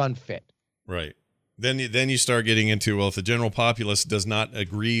 what is unfit? Right. Then you start getting into, well, if the general populace does not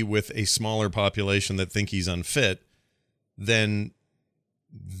agree with a smaller population that think he's unfit, then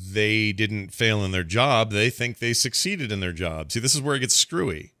they didn't fail in their job. They think they succeeded in their job. See, this is where it gets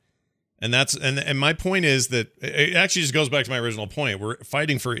screwy. And and my point is that it actually just goes back to my original point. We're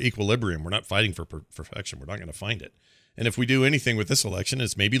fighting for equilibrium. We're not fighting for perfection. We're not going to find it. And if we do anything with this election,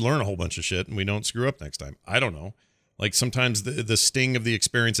 it's maybe learn a whole bunch of shit and we don't screw up next time. I don't know. Like, sometimes the sting of the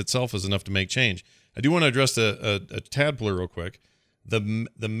experience itself is enough to make change. I do want to address a tadpole real quick. The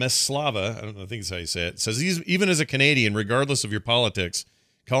Meslava, I think that's how you say it, says even as a Canadian, regardless of your politics,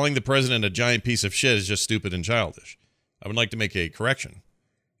 calling the president a giant piece of shit is just stupid and childish. I would like to make a correction.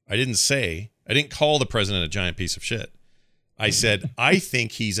 I didn't call the president a giant piece of shit. I said, I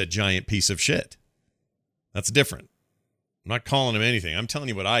think he's a giant piece of shit. That's different. I'm not calling him anything. I'm telling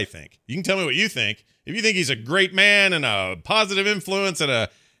you what I think. You can tell me what you think. If you think he's a great man and a positive influence and a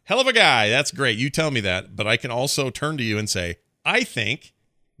hell of a guy, that's great. You tell me that. But I can also turn to you and say, I think,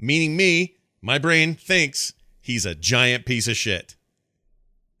 meaning me, my brain thinks he's a giant piece of shit.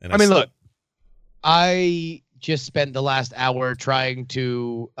 And look, I just spent the last hour trying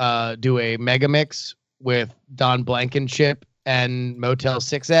to do a mega mix with Don Blankenship and Motel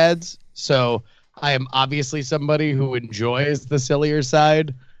 6 ads. So I am obviously somebody who enjoys the sillier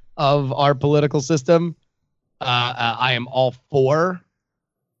side of our political system. I am all for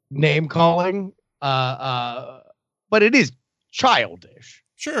name calling, but it is childish.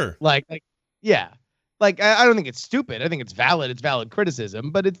 Sure. Yeah. I don't think it's stupid. I think it's valid. It's valid criticism,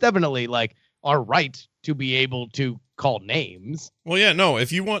 but it's definitely our right to be able to call names. Well, yeah, no.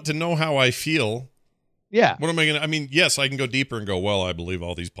 If you want to know how I feel, yeah. What am I going to? Yes, I can go deeper and go, well, I believe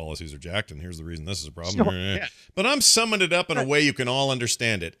all these policies are jacked, and here's the reason this is a problem. Sure, yeah. But I'm summing it up in a way you can all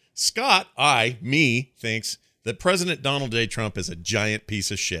understand it. Scott, me, thinks that President Donald J. Trump is a giant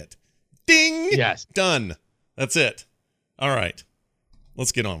piece of shit. Ding! Yes. Done. That's it. All right.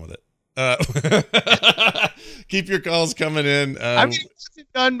 Let's get on with it. Keep your calls coming in. I mean, it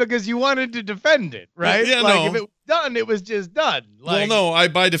wasn't done because you wanted to defend it, right? Yeah, no. If it was done, it was just done. Well, no,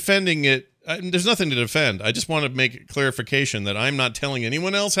 by defending it, there's nothing to defend. I just want to make clarification that I'm not telling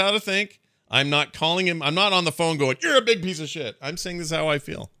anyone else how to think. I'm not calling him. I'm not on the phone going, you're a big piece of shit. I'm saying this is how I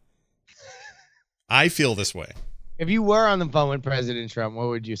feel. I feel this way. If you were on the phone with President Trump, what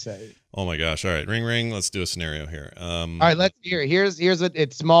would you say? Oh my gosh. All right. Ring, ring. Let's do a scenario here. All right. Let's hear. Here's what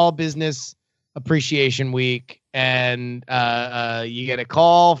it's Small Business Appreciation Week. And you get a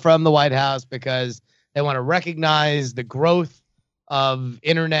call from the White House because they want to recognize the growth of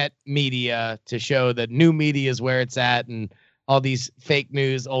internet media to show that new media is where it's at, and all these fake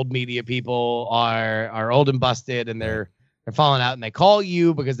news, old media people are old and busted, and they're falling out, and they call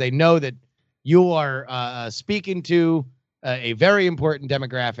you because they know that you are speaking to a very important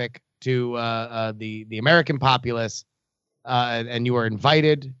demographic to the American populace, and you are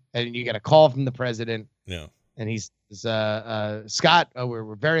invited, and you get a call from the president. Yeah. And he's Scott.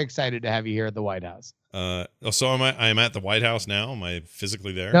 We're very excited to have you here at the White House. So I'm at the White House now. Am I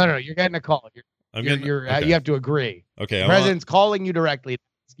physically there? No, you're getting a call. Okay. You have to agree. Okay. The president's calling you directly to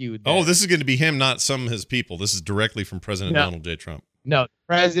ask you. Oh, this is going to be him, not some of his people. This is directly from President Donald J. Trump. No, the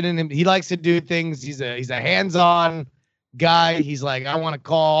president. He likes to do things. He's a hands-on guy. He's like, I want to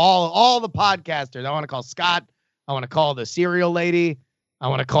call all the podcasters. I want to call Scott. I want to call the cereal lady. I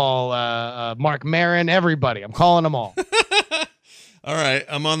want to call Mark Maron. Everybody. I'm calling them all. All right.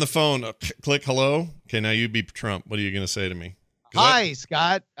 I'm on the phone. Click hello. Okay, now you be Trump. What are you going to say to me? Hi,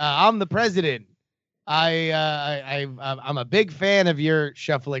 Scott. I'm the president. I'm a big fan of your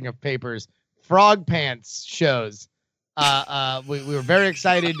shuffling of papers, Frog Pants shows. We were very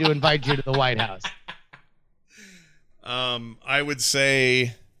excited to invite you to the White House. I would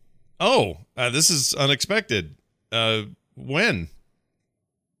say, this is unexpected. When?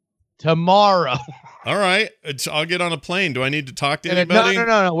 Tomorrow. All right. I'll get on a plane. Do I need to talk to anybody?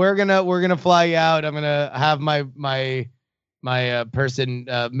 No. We're gonna fly you out. I'm gonna have my person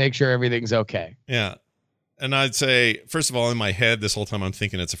make sure everything's okay. Yeah. And I'd say, first of all, in my head, this whole time I'm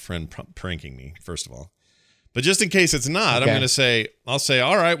thinking it's a friend pranking me, first of all. But just in case it's not, okay. I'll say,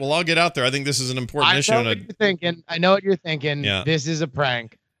 all right, well, I'll get out there. I think this is an important issue. I know what you're thinking. Yeah. This is a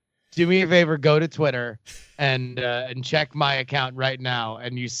prank. Do me a favor, go to Twitter and check my account right now.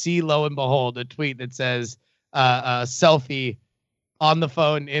 And you see, lo and behold, a tweet that says a selfie on the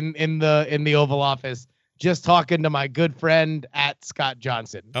phone in the Oval Office, just talking to my good friend at Scott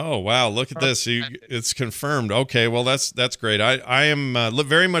Johnson. Oh, wow. Look at this. It's confirmed. Okay, well, that's great. I am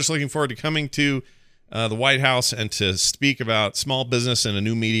very much looking forward to coming to the White House and to speak about small business in a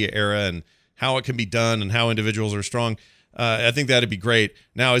new media era and how it can be done and how individuals are strong. I think that'd be great.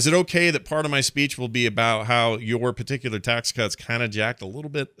 Now, is it okay that part of my speech will be about how your particular tax cuts kind of jacked a little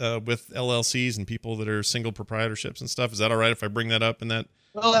bit with LLCs and people that are single proprietorships and stuff? Is that all right if I bring that up in that?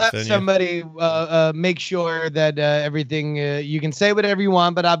 Well, have somebody make sure that everything you can say whatever you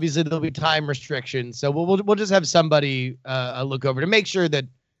want, but obviously there'll be time restrictions. So we'll just have somebody look over to make sure that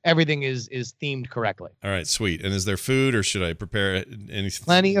everything is themed correctly. All right, sweet. And is there food, or should I prepare anything?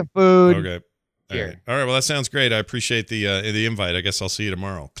 Plenty of food. Okay. All right. Well, that sounds great. I appreciate the invite. I guess I'll see you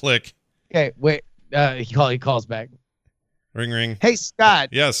tomorrow. Click. Okay. Wait. He calls back. Ring. Hey, Scott.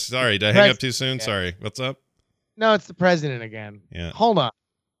 Yes. Sorry. Did I hang up too soon? Yeah. Sorry. What's up? No, it's the president again. Yeah. Hold on.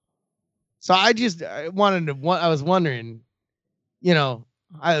 So I was wondering,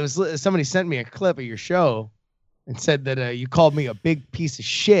 somebody sent me a clip of your show and said that you called me a big piece of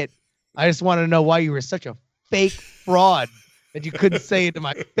shit. I just want to know why you were such a fake fraud that you couldn't say it to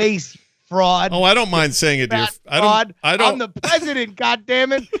my face. Fraud. Oh, I don't mind saying it, dear. I don't. I'm the president,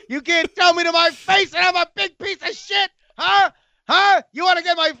 goddammit. You can't tell me to my face that I'm a big piece of shit, huh? You want to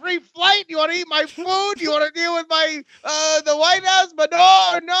get my free flight? You want to eat my food? You want to deal with my the White House? But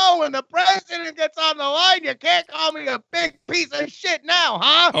no. When the president gets on the line, you can't call me a big piece of shit now,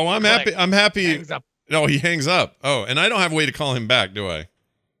 huh? Oh, I'm happy. I'm happy. No, he hangs up. Oh, and I don't have a way to call him back, do I?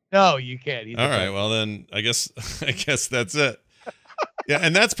 No, you can't. All right. Well, then I guess that's it. Yeah,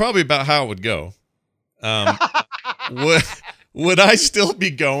 and that's probably about how it would go. Would I still be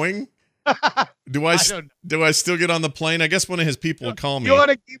going? Do I still get on the plane? I guess one of his people will call me. You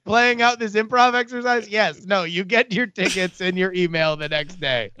want to keep playing out this improv exercise? Yes. No. You get your tickets in your email the next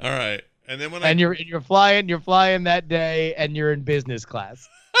day. All right, and then you're flying that day, and you're in business class.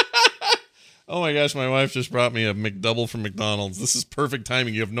 Oh my gosh, my wife just brought me a McDouble from McDonald's. This is perfect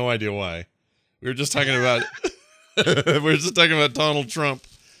timing. You have no idea why. We were just talking about. We're just talking about Donald Trump,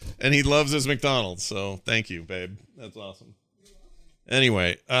 and he loves his McDonald's. So thank you, babe. That's awesome.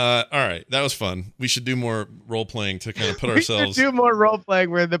 Anyway, all right, that was fun. We should do more role playing to kind of put ourselves. We should do more role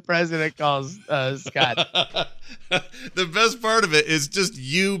playing where the president calls Scott. The best part of it is just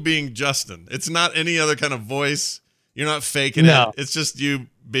you being Justin. It's not any other kind of voice. You're not faking it. It's just you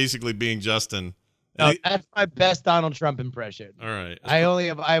basically being Justin. No, that's my best Donald Trump impression. All right, I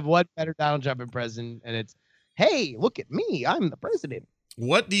have one better Donald Trump impression, and it's, "Hey, look at me! I'm the president."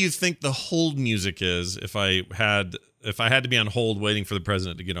 What do you think the hold music is? If I had to be on hold waiting for the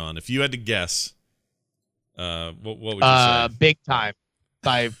president to get on, if you had to guess, what would you say? "Big Time"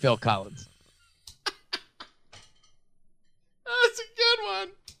 by Phil Collins. That's a good one.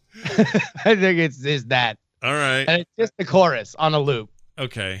 I think it's that. All right. And it's just the chorus on a loop.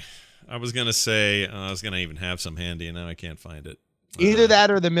 Okay. I was going to say, I was going to even have some handy, and now I can't find it. Either that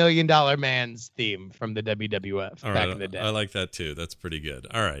or the $1 Million Man's theme from the WWF back in the day. I like that too. That's pretty good.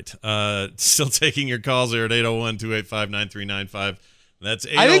 All right. Still taking your calls here at 801-285-9395. That's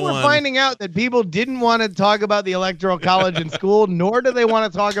 801. I think we're finding out that people didn't want to talk about the Electoral College in school, nor do they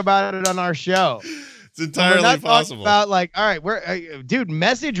want to talk about it on our show. It's entirely possible. About all right, dude,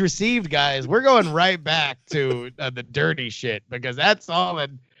 message received, guys. We're going right back to the dirty shit because that's all that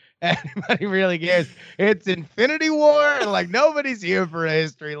anybody really cares. It's Infinity War, and nobody's here for a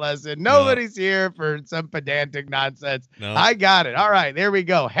history lesson. Nobody's here for some pedantic nonsense. No. I got it. All right, there we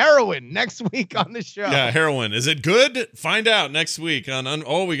go. Heroin next week on the show. Yeah, heroin. Is it good? Find out next week on.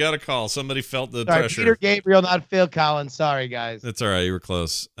 We got a call. Somebody felt the pressure. Peter Gabriel, not Phil Collins. Sorry, guys. That's all right. You were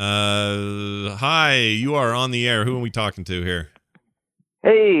close. Hi, you are on the air. Who are we talking to here?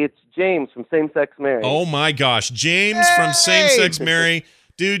 Hey, it's James from Same Sex Mary. Oh my gosh, James from Same Sex Mary.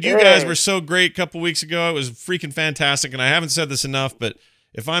 Dude, you guys were so great a couple weeks ago. It was freaking fantastic, and I haven't said this enough, but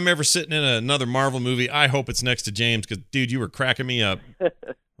if I'm ever sitting in another Marvel movie, I hope it's next to James because, dude, you were cracking me up. It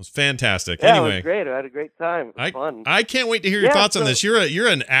was fantastic. Yeah, anyway, it was great. I had a great time. It was fun. I can't wait to hear your thoughts on this. You're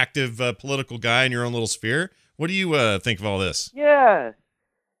an active political guy in your own little sphere. What do you think of all this? Yeah.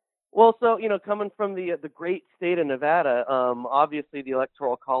 Well, so, coming from the great state of Nevada, obviously the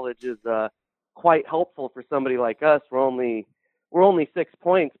Electoral College is quite helpful for somebody like us. We're only 6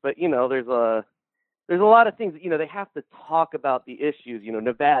 points, but there's a lot of things that, they have to talk about the issues,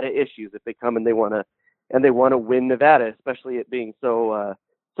 Nevada issues if they come and they want to win Nevada, especially it being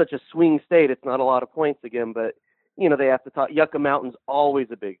such a swing state. It's not a lot of points again, but they have to talk. Yucca Mountain's always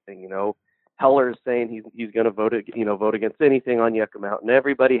a big thing. Heller's saying he's going to vote against anything on Yucca Mountain.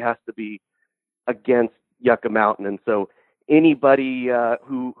 Everybody has to be against Yucca Mountain, and so anybody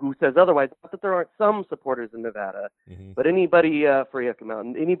who says otherwise, not that there aren't some supporters in Nevada, but anybody for Yucca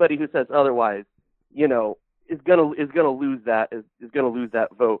Mountain, anybody who says otherwise, is gonna lose that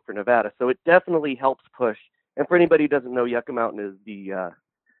vote for Nevada. So it definitely helps push. And for anybody who doesn't know, Yucca Mountain is the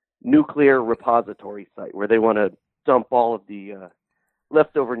nuclear repository site where they want to dump all of the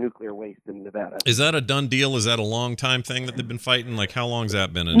leftover nuclear waste in Nevada. Is that a done deal? Is that a long time thing that they've been fighting? How long's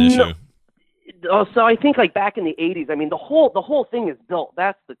that been an issue? Oh, so I think back in the 80s. I mean, the whole thing is built.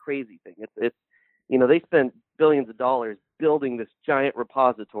 That's the crazy thing. It's they spent billions of dollars building this giant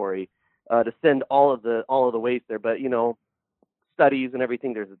repository to send all of the waste there. But studies and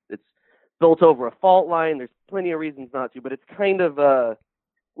everything. It's built over a fault line. There's plenty of reasons not to. But it's kind of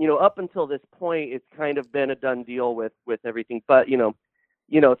up until this point, it's kind of been a done deal with everything. But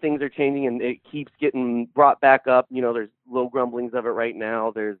things are changing and it keeps getting brought back up. There's little grumblings of it right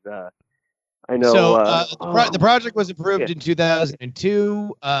now. There's I know. So the project was approved in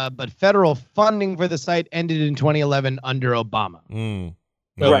 2002, but federal funding for the site ended in 2011 under Obama.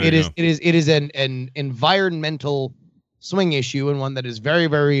 So Right. it is an environmental swing issue and one that is very,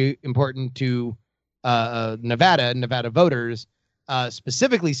 very important to Nevada voters,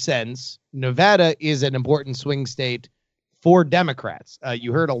 specifically since Nevada is an important swing state for Democrats.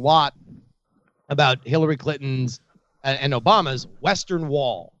 You heard a lot about Hillary Clinton's and Obama's Western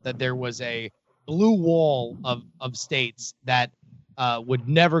Wall, that there was a blue wall of states that would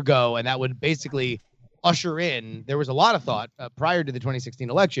never go, and that would basically usher in. There was a lot of thought prior to the 2016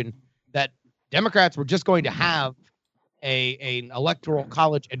 election that Democrats were just going to have an electoral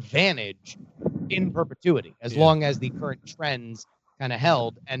college advantage in perpetuity, as long as the current trends kind of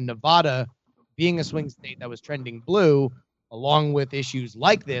held. And Nevada, being a swing state that was trending blue, along with issues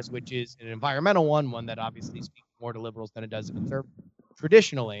like this, which is an environmental one that obviously speaks more to liberals than it does to conservatives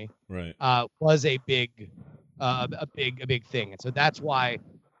traditionally, right, was a big thing. And so that's why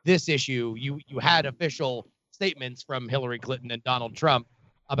this issue, you had official statements from Hillary Clinton and Donald Trump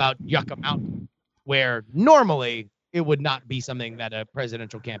about Yucca Mountain, where normally it would not be something that a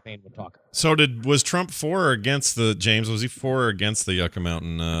presidential campaign would talk about. So was Trump for or against James? Was he for or against the Yucca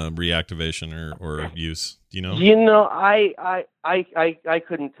Mountain reactivation or use? Do you know? I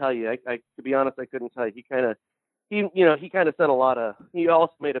couldn't tell you. I to be honest, I couldn't tell you. He kind of said a lot of. He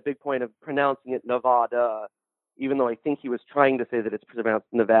also made a big point of pronouncing it Nevada, even though I think he was trying to say that it's pronounced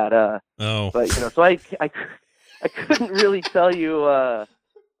Nevada. Oh, but so I couldn't really tell you.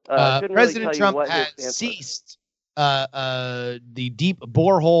 President Trump has ceased the deep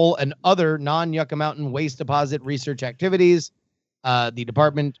borehole and other non-Yucca Mountain waste deposit research activities. The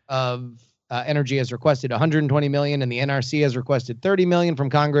Department of Energy has requested $120 million, and the NRC has requested $30 million from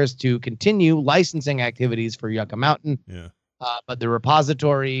Congress to continue licensing activities for Yucca Mountain. Yeah. But the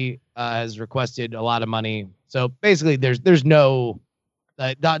repository has requested a lot of money. So basically, there's no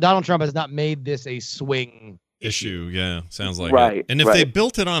Donald Trump has not made this a swing issue. Yeah, sounds like Right, it. And if right. they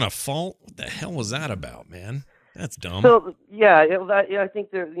built it on a fault, what the hell was that about, man? That's dumb. So yeah, I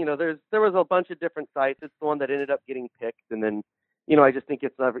think there was a bunch of different sites. It's the one that ended up getting picked, and then I just think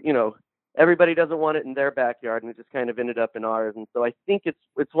it's everybody doesn't want it in their backyard, and it just kind of ended up in ours. And so I think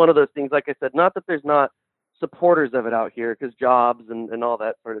it's one of those things. Like I said, not that there's not supporters of it out here, because jobs and all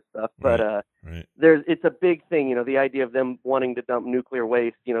that sort of stuff, but right. it's a big thing. The idea of them wanting to dump nuclear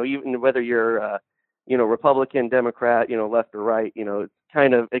waste. Even whether you're Republican, Democrat, left or right, it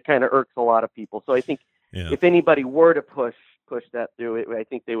kind of irks a lot of people. So I think if anybody were to push that through, I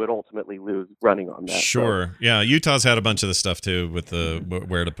think they would ultimately lose running on that. Sure. So. Yeah. Utah's had a bunch of the stuff too with the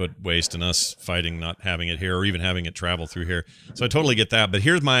where to put waste and us fighting not having it here or even having it travel through here. So I totally get that. But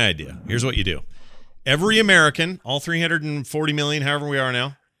here's my idea. Here's what you do. Every American, all 340 million, however we are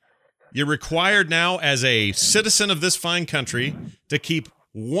now, you're required now as a citizen of this fine country to keep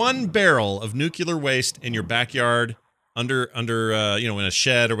 1 barrel of nuclear waste in your backyard under in a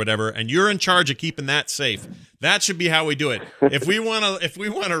shed or whatever, and you're in charge of keeping that safe. That should be how we do it. If we want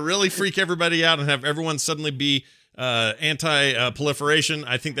to really freak everybody out and have everyone suddenly be anti-proliferation,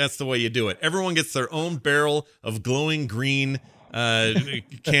 I think that's the way you do it. Everyone gets their own barrel of glowing green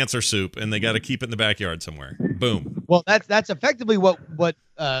cancer soup, and they got to keep it in the backyard somewhere. Boom. Well, that's effectively what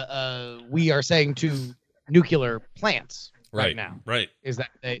we are saying to nuclear plants right now. Right. Is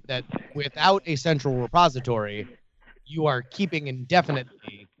that without a central repository, you are keeping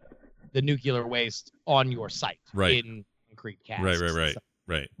indefinitely the nuclear waste on your site in concrete casks.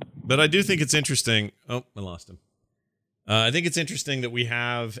 Right. But I do think it's interesting. Oh, I lost him. I think it's interesting that we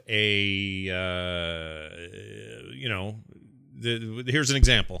have here's an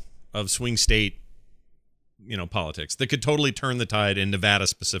example of swing state, politics that could totally turn the tide in Nevada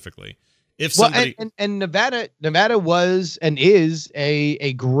specifically. If somebody and Nevada was and is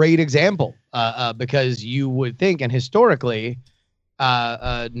a great example because you would think, and historically,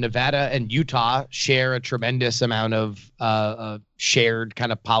 Nevada and Utah share a tremendous amount of shared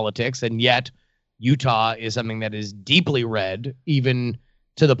kind of politics, and yet Utah is something that is deeply red, even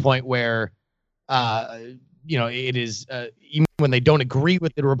to the point where it is even when they don't agree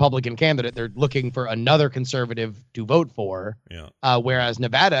with the Republican candidate, they're looking for another conservative to vote for. Yeah. Whereas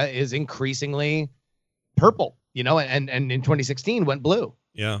Nevada is increasingly purple, and in 2016 went blue.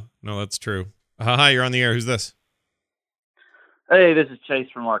 Yeah, no, that's true. Hi, you're on the air. Who's this? Hey, this is Chase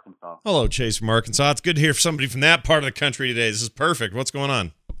from Arkansas. Hello, Chase from Arkansas. It's good to hear somebody from that part of the country today. This is perfect. What's going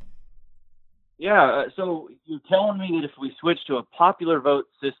on? Yeah, so you're telling me that if we switch to a popular vote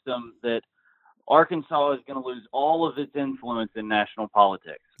system that Arkansas is going to lose all of its influence in national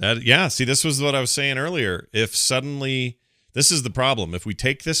politics. See, this was what I was saying earlier. If suddenly, this is the problem. If we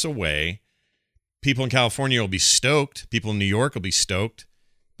take this away, people in California will be stoked. People in New York will be stoked.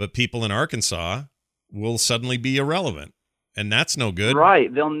 But people in Arkansas will suddenly be irrelevant. And that's no good.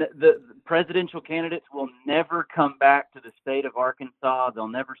 Right. The presidential candidates will never come back to the state of Arkansas. They'll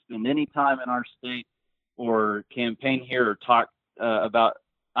never spend any time in our state or campaign here or talk about.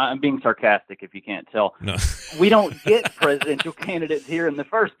 I'm being sarcastic if you can't tell. No. We don't get presidential candidates here in the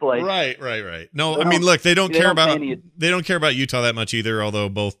first place. Right. No, I mean, look, they don't care about Utah that much either, although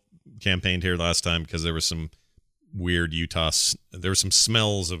both campaigned here last time because there was some weird there were some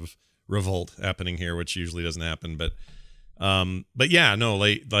smells of revolt happening here, which usually doesn't happen. But yeah, no,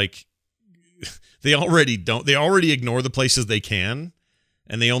 like they already ignore the places they can,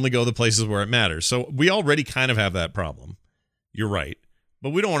 and they only go the places where it matters. So we already kind of have that problem. You're right.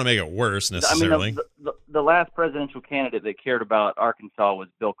 But we don't want to make it worse necessarily. I mean, the last presidential candidate that cared about Arkansas was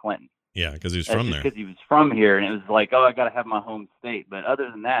Bill Clinton. Yeah, because he was from there. Because he was from here, and it was like, I got to have my home state. But other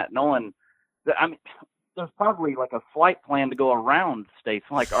than that, no one. I mean, there's probably like a flight plan to go around states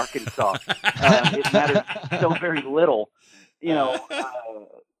like Arkansas. It matters so very little,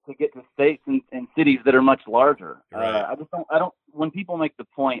 to get to states and cities that are much larger. Right. I don't. When people make the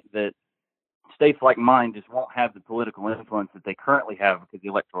point that states like mine just won't have the political influence that they currently have because of the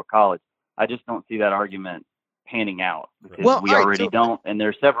Electoral College, I just don't see that argument panning out because we already don't, and there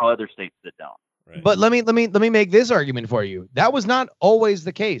are several other states that don't. Right. But let me make this argument for you. That was not always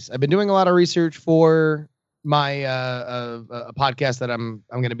the case. I've been doing a lot of research for my a podcast that I'm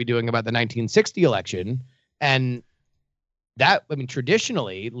going to be doing about the 1960 election, and that, I mean,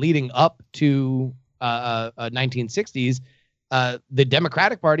 traditionally leading up to 1960s. The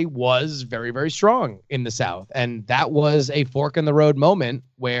Democratic Party was very, very strong in the South. And that was a fork in the road moment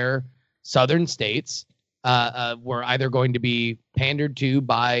where Southern states were either going to be pandered to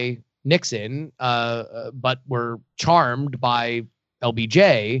by Nixon, but were charmed by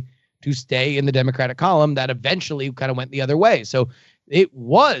LBJ to stay in the Democratic column. That eventually kind of went the other way. So it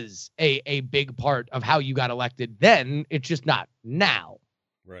was a big part of how you got elected then. It's just not now.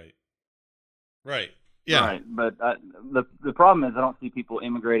 Right. Yeah. Right, but the problem is I don't see people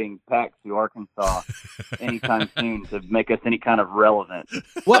immigrating back to Arkansas anytime soon to make us any kind of relevant.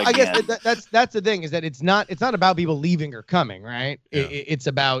 Well, I guess that's the thing, is that it's not about people leaving or coming, right? Yeah. It's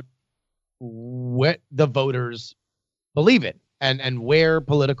about what the voters believe in and where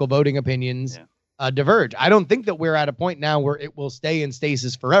political voting opinions diverge. I don't think that we're at a point now where it will stay in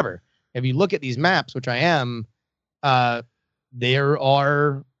stasis forever. If you look at these maps, which I am, there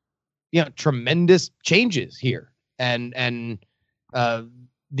are tremendous changes here, and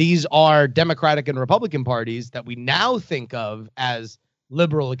these are Democratic and Republican parties that we now think of as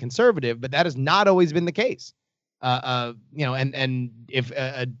liberal and conservative, but that has not always been the case. And if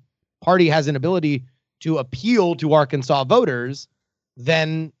a party has an ability to appeal to Arkansas voters,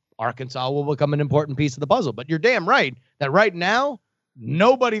 then Arkansas will become an important piece of the puzzle. But you're damn right that right now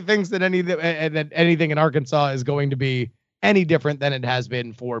nobody thinks that anything in Arkansas is going to be any different than it has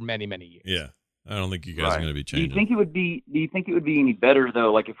been for many, many years. Yeah. I don't think you guys are going to be changing. Do you think it would be any better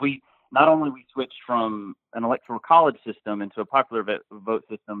though? Like if we not only we switched from an electoral college system into a popular vote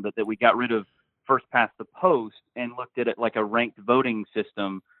system, but that we got rid of first past the post and looked at it like a ranked voting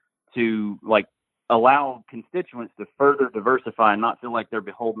system to like allow constituents to further diversify and not feel like they're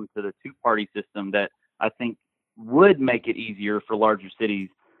beholden to the two-party system, that I think would make it easier for larger cities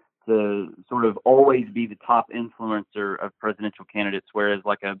to sort of always be the top influencer of presidential candidates, whereas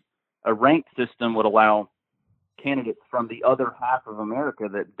like a ranked system would allow candidates from the other half of America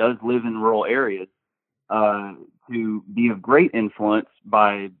that does live in rural areas to be of great influence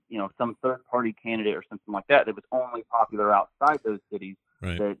by, some third-party candidate or something like that was only popular outside those cities,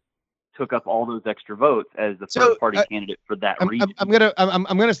 right, that took up all those extra votes as the third-party candidate for that region. I'm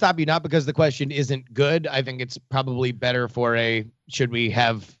gonna stop you, not because the question isn't good. I think it's probably better for should we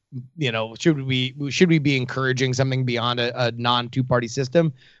be encouraging something beyond a non-two-party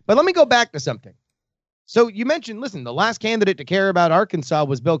system? But let me go back to something. So you mentioned, listen, the last candidate to care about Arkansas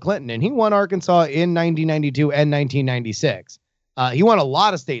was Bill Clinton, and he won Arkansas in 1992 and 1996. He won a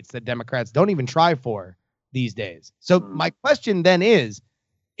lot of states that Democrats don't even try for these days. So my question then is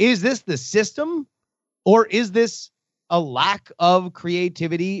this the system, or is this a lack of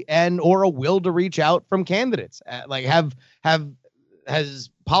creativity and or a will to reach out from candidates? Has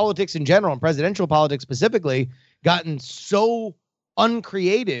politics in general and presidential politics specifically gotten so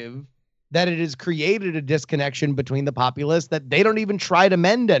uncreative that it has created a disconnection between the populace that they don't even try to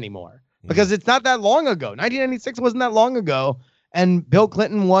mend anymore? Because it's not that long ago. 1996 wasn't that long ago. And Bill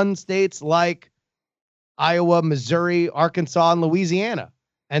Clinton won states like Iowa, Missouri, Arkansas, and Louisiana.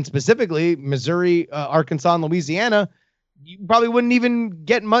 And specifically Missouri, Arkansas, and Louisiana, you probably wouldn't even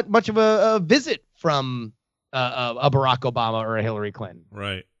get much of a visit from a Barack Obama or a Hillary Clinton.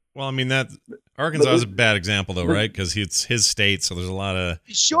 Right. Well, I mean, that Arkansas is a bad example, though, right? Because it's his state, so there's a lot of...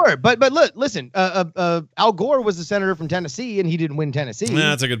 Sure, but look, listen, Al Gore was a senator from Tennessee, and he didn't win Tennessee. Yeah,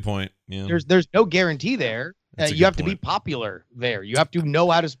 that's a good point. Yeah. There's no guarantee there. You have to be popular there. You have to know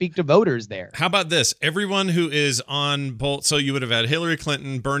how to speak to voters there. How about this? Everyone who is on both... So you would have had Hillary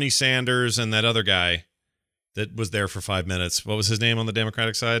Clinton, Bernie Sanders, and that other guy that was there for 5 minutes. What was his name on the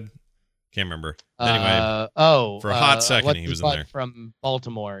Democratic side? Can't remember. Anyway, for a hot second, he was in there. From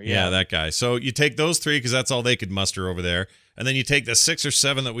Baltimore. Yeah, that guy. So you take those three because that's all they could muster over there. And then you take the 6 or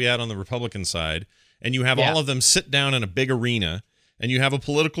 7 that we had on the Republican side, and you have all of them sit down in a big arena, and you have a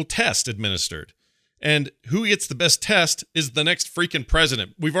political test administered. And who gets the best test is the next freaking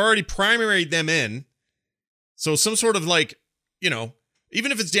president. We've already primaried them in. So some sort of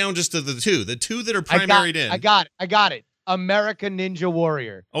even if it's down just to the two that are primaried in. I got it. American Ninja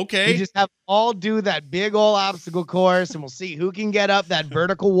Warrior. Okay. You just have all do that big old obstacle course, and we'll see who can get up that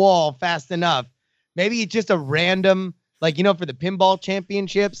vertical wall fast enough. Maybe it's just a random, for the pinball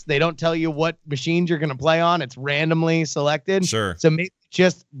championships, they don't tell you what machines you're going to play on. It's randomly selected. Sure. So maybe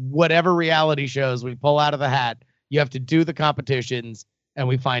just whatever reality shows we pull out of the hat, you have to do the competitions, and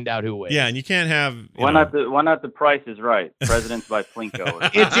we find out who wins. Yeah, and you can't have... Why not the Price is Right? Presidents by Plinko.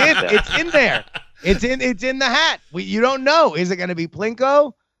 It's in there. It's in the hat. You don't know. Is it going to be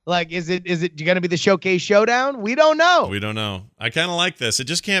Plinko? Is it going to be the Showcase Showdown? We don't know. We don't know. I kind of like this. It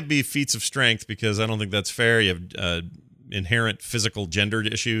just can't be feats of strength because I don't think that's fair. You have inherent physical gender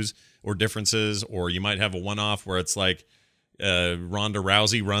issues or differences, or you might have a one-off where it's like Ronda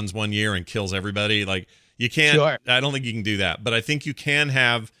Rousey runs one year and kills everybody. You can't. Sure. I don't think you can do that. But I think you can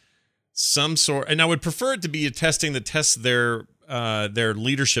have some sort, and I would prefer it to be a testing that tests their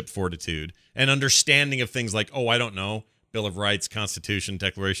leadership fortitude and understanding of things like, I don't know, Bill of Rights, Constitution,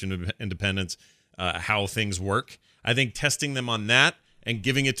 Declaration of Independence, how things work. I think testing them on that and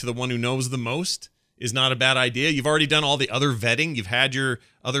giving it to the one who knows the most is not a bad idea. You've already done all the other vetting. You've had your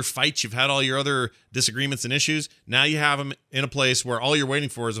other fights. You've had all your other disagreements and issues. Now you have them in a place where all you're waiting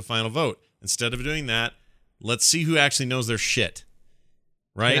for is a final vote. Instead of doing that, let's see who actually knows their shit.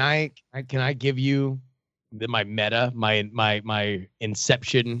 Right? Can I give you my meta, my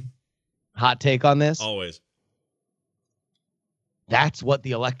Inception hot take on this? Always. That's what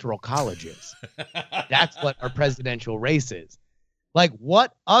the Electoral College is. That's what our presidential race is. Like,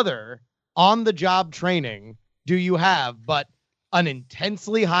 what other on-the-job training do you have but an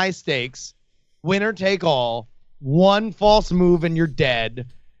intensely high stakes, winner take all, one false move and you're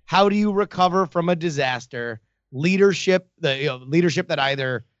dead? How do you recover from a disaster? Leadership, leadership that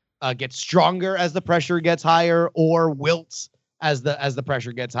either gets stronger as the pressure gets higher or wilts as the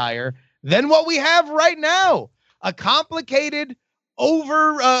pressure gets higher than what we have right now. A complicated,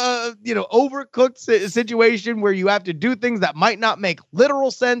 overcooked situation where you have to do things that might not make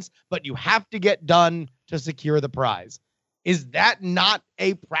literal sense, but you have to get done to secure the prize. Is that not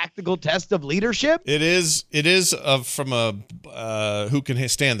a practical test of leadership? It is from a who can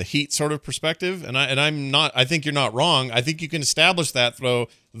stand the heat sort of perspective, and I think you're not wrong. I think you can establish that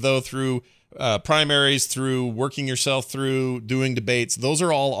though through primaries, through working yourself through doing debates. Those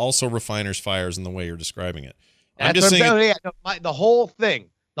are all also refiners' fires in the way you're describing it. I'm just saying the whole thing.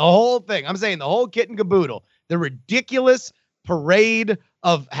 I'm saying the whole kit and caboodle. The ridiculous parade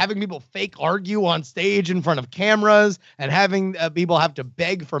of having people fake argue on stage in front of cameras and having people have to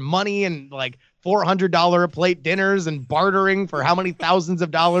beg for money and like $400 a plate dinners and bartering for how many thousands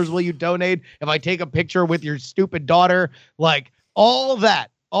of dollars will you donate if I take a picture with your stupid daughter. Like all that,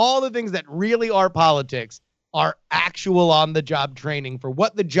 all the things that really are politics are actual on the job training for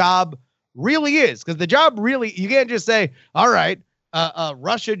what the job really is. Because the job really, you can't just say, all right,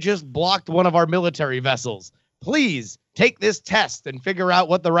 Russia just blocked one of our military vessels. Please take this test and figure out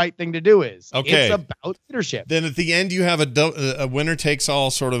what the right thing to do is. Okay. It's about leadership. Then at the end, you have a winner takes all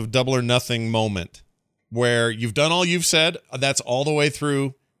sort of double or nothing moment where you've done all you've said. That's all the way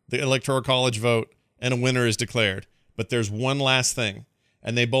through the Electoral College vote, and a winner is declared. But there's one last thing,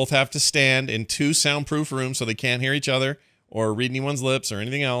 and they both have to stand in 2 soundproof rooms so they can't hear each other or read anyone's lips or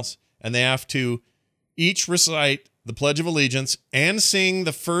anything else, and they have to each recite the Pledge of Allegiance and sing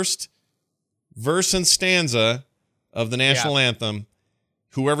the first verse and stanza of the national anthem.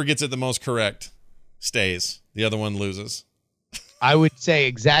 Whoever gets it the most correct stays. The other one loses. I would say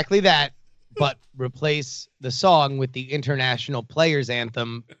exactly that, but replace the song with the International Players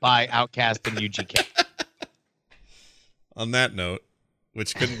Anthem by Outkast and UGK. On that note,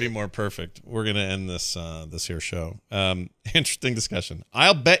 which couldn't be more perfect, we're going to end this here show. Interesting discussion.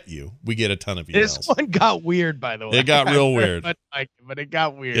 I'll bet you we get a ton of emails. This one got weird, by the way. It got real weird. But it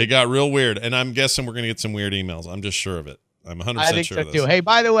got weird. It got real weird, and I'm guessing we're going to get some weird emails. I'm just sure of it. I'm 100% I think sure so of this. too. Hey,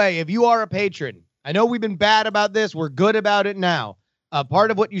 by the way, if you are a patron, I know we've been bad about this. We're good about it now. Part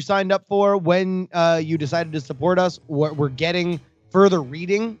of what you signed up for when you decided to support us, we're getting further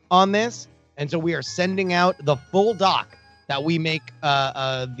reading on this, and so we are sending out the full doc that we make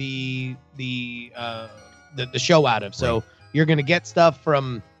the show out of. So you're going to get stuff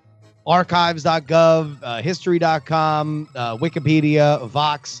from archives.gov, history.com, Wikipedia,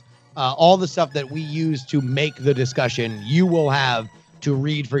 Vox, all the stuff that we use to make the discussion. You will have to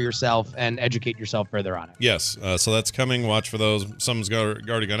read for yourself and educate yourself further on it. Yes. So that's coming. Watch for those. Some's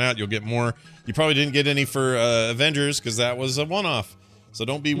already gone out. You'll get more. You probably didn't get any for Avengers because that was a one-off. So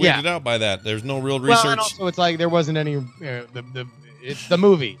don't be weirded out by that. There's no real research. Well, and also it's like there wasn't any. It's the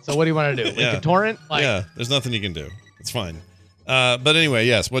movie. So what do you want to do? Like a torrent? Yeah. There's nothing you can do. It's fine. But anyway,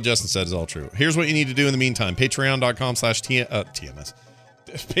 yes, what Justin said is all true. Here's what you need to do in the meantime. Patreon.com/TMS.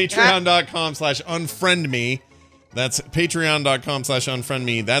 Patreon.com/unfriendme. That's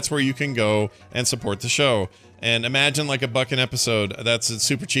patreon.com/unfriendme. That's where you can go and support the show. And imagine like $1 an episode. That's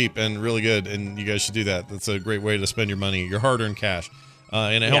super cheap and really good. And you guys should do that. That's a great way to spend your money, your hard-earned cash.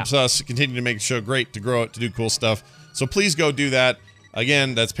 And it helps us continue to make the show great, to grow it, to do cool stuff. So please go do that.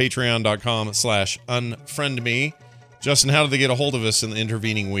 Again, that's patreon.com/unfriendme. Justin, how do they get a hold of us in the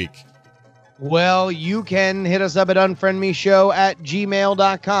intervening week? Well, you can hit us up at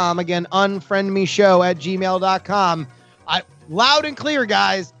unfriendmeshow@gmail.com. Again, unfriendmeshow@gmail.com. Loud and clear,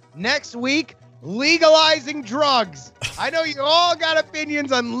 guys. Next week, legalizing drugs. I know you all got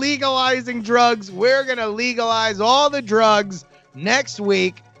opinions on legalizing drugs. We're going to legalize all the drugs next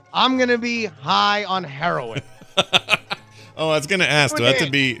week. I'm going to be high on heroin. Oh, I was going to ask. Do we have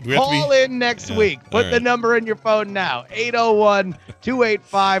to be? Call in next week. Put the number in your phone now.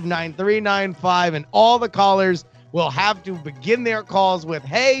 801-285-9395. And all the callers will have to begin their calls with,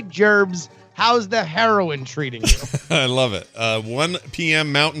 "Hey, Gerbs, How's the heroin treating you? I love it. 1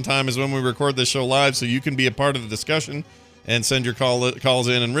 p.m. Mountain Time is when we record this show live, so you can be a part of the discussion and send your calls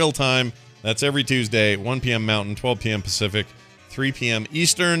in real time. That's every Tuesday, 1 p.m. Mountain, 12 p.m. Pacific, 3 p.m.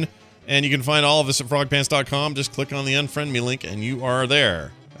 Eastern. And you can find all of us at frogpants.com. Just click on the Unfriend Me link, and you are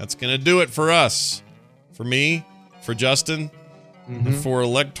there. That's going to do it for us. For me, for Justin, and for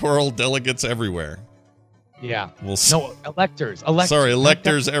electoral delegates everywhere. Yeah. No, electors. Sorry,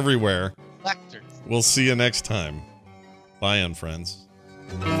 electors everywhere. Electors. We'll see you next time. Bye, Unfriends.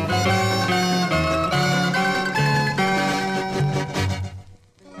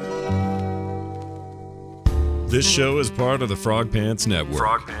 This show is part of the Frog Pants Network.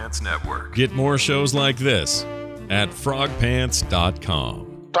 Frog Pants Network. Get more shows like this at frogpants.com.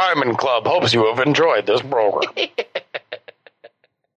 Diamond Club hopes you have enjoyed this program.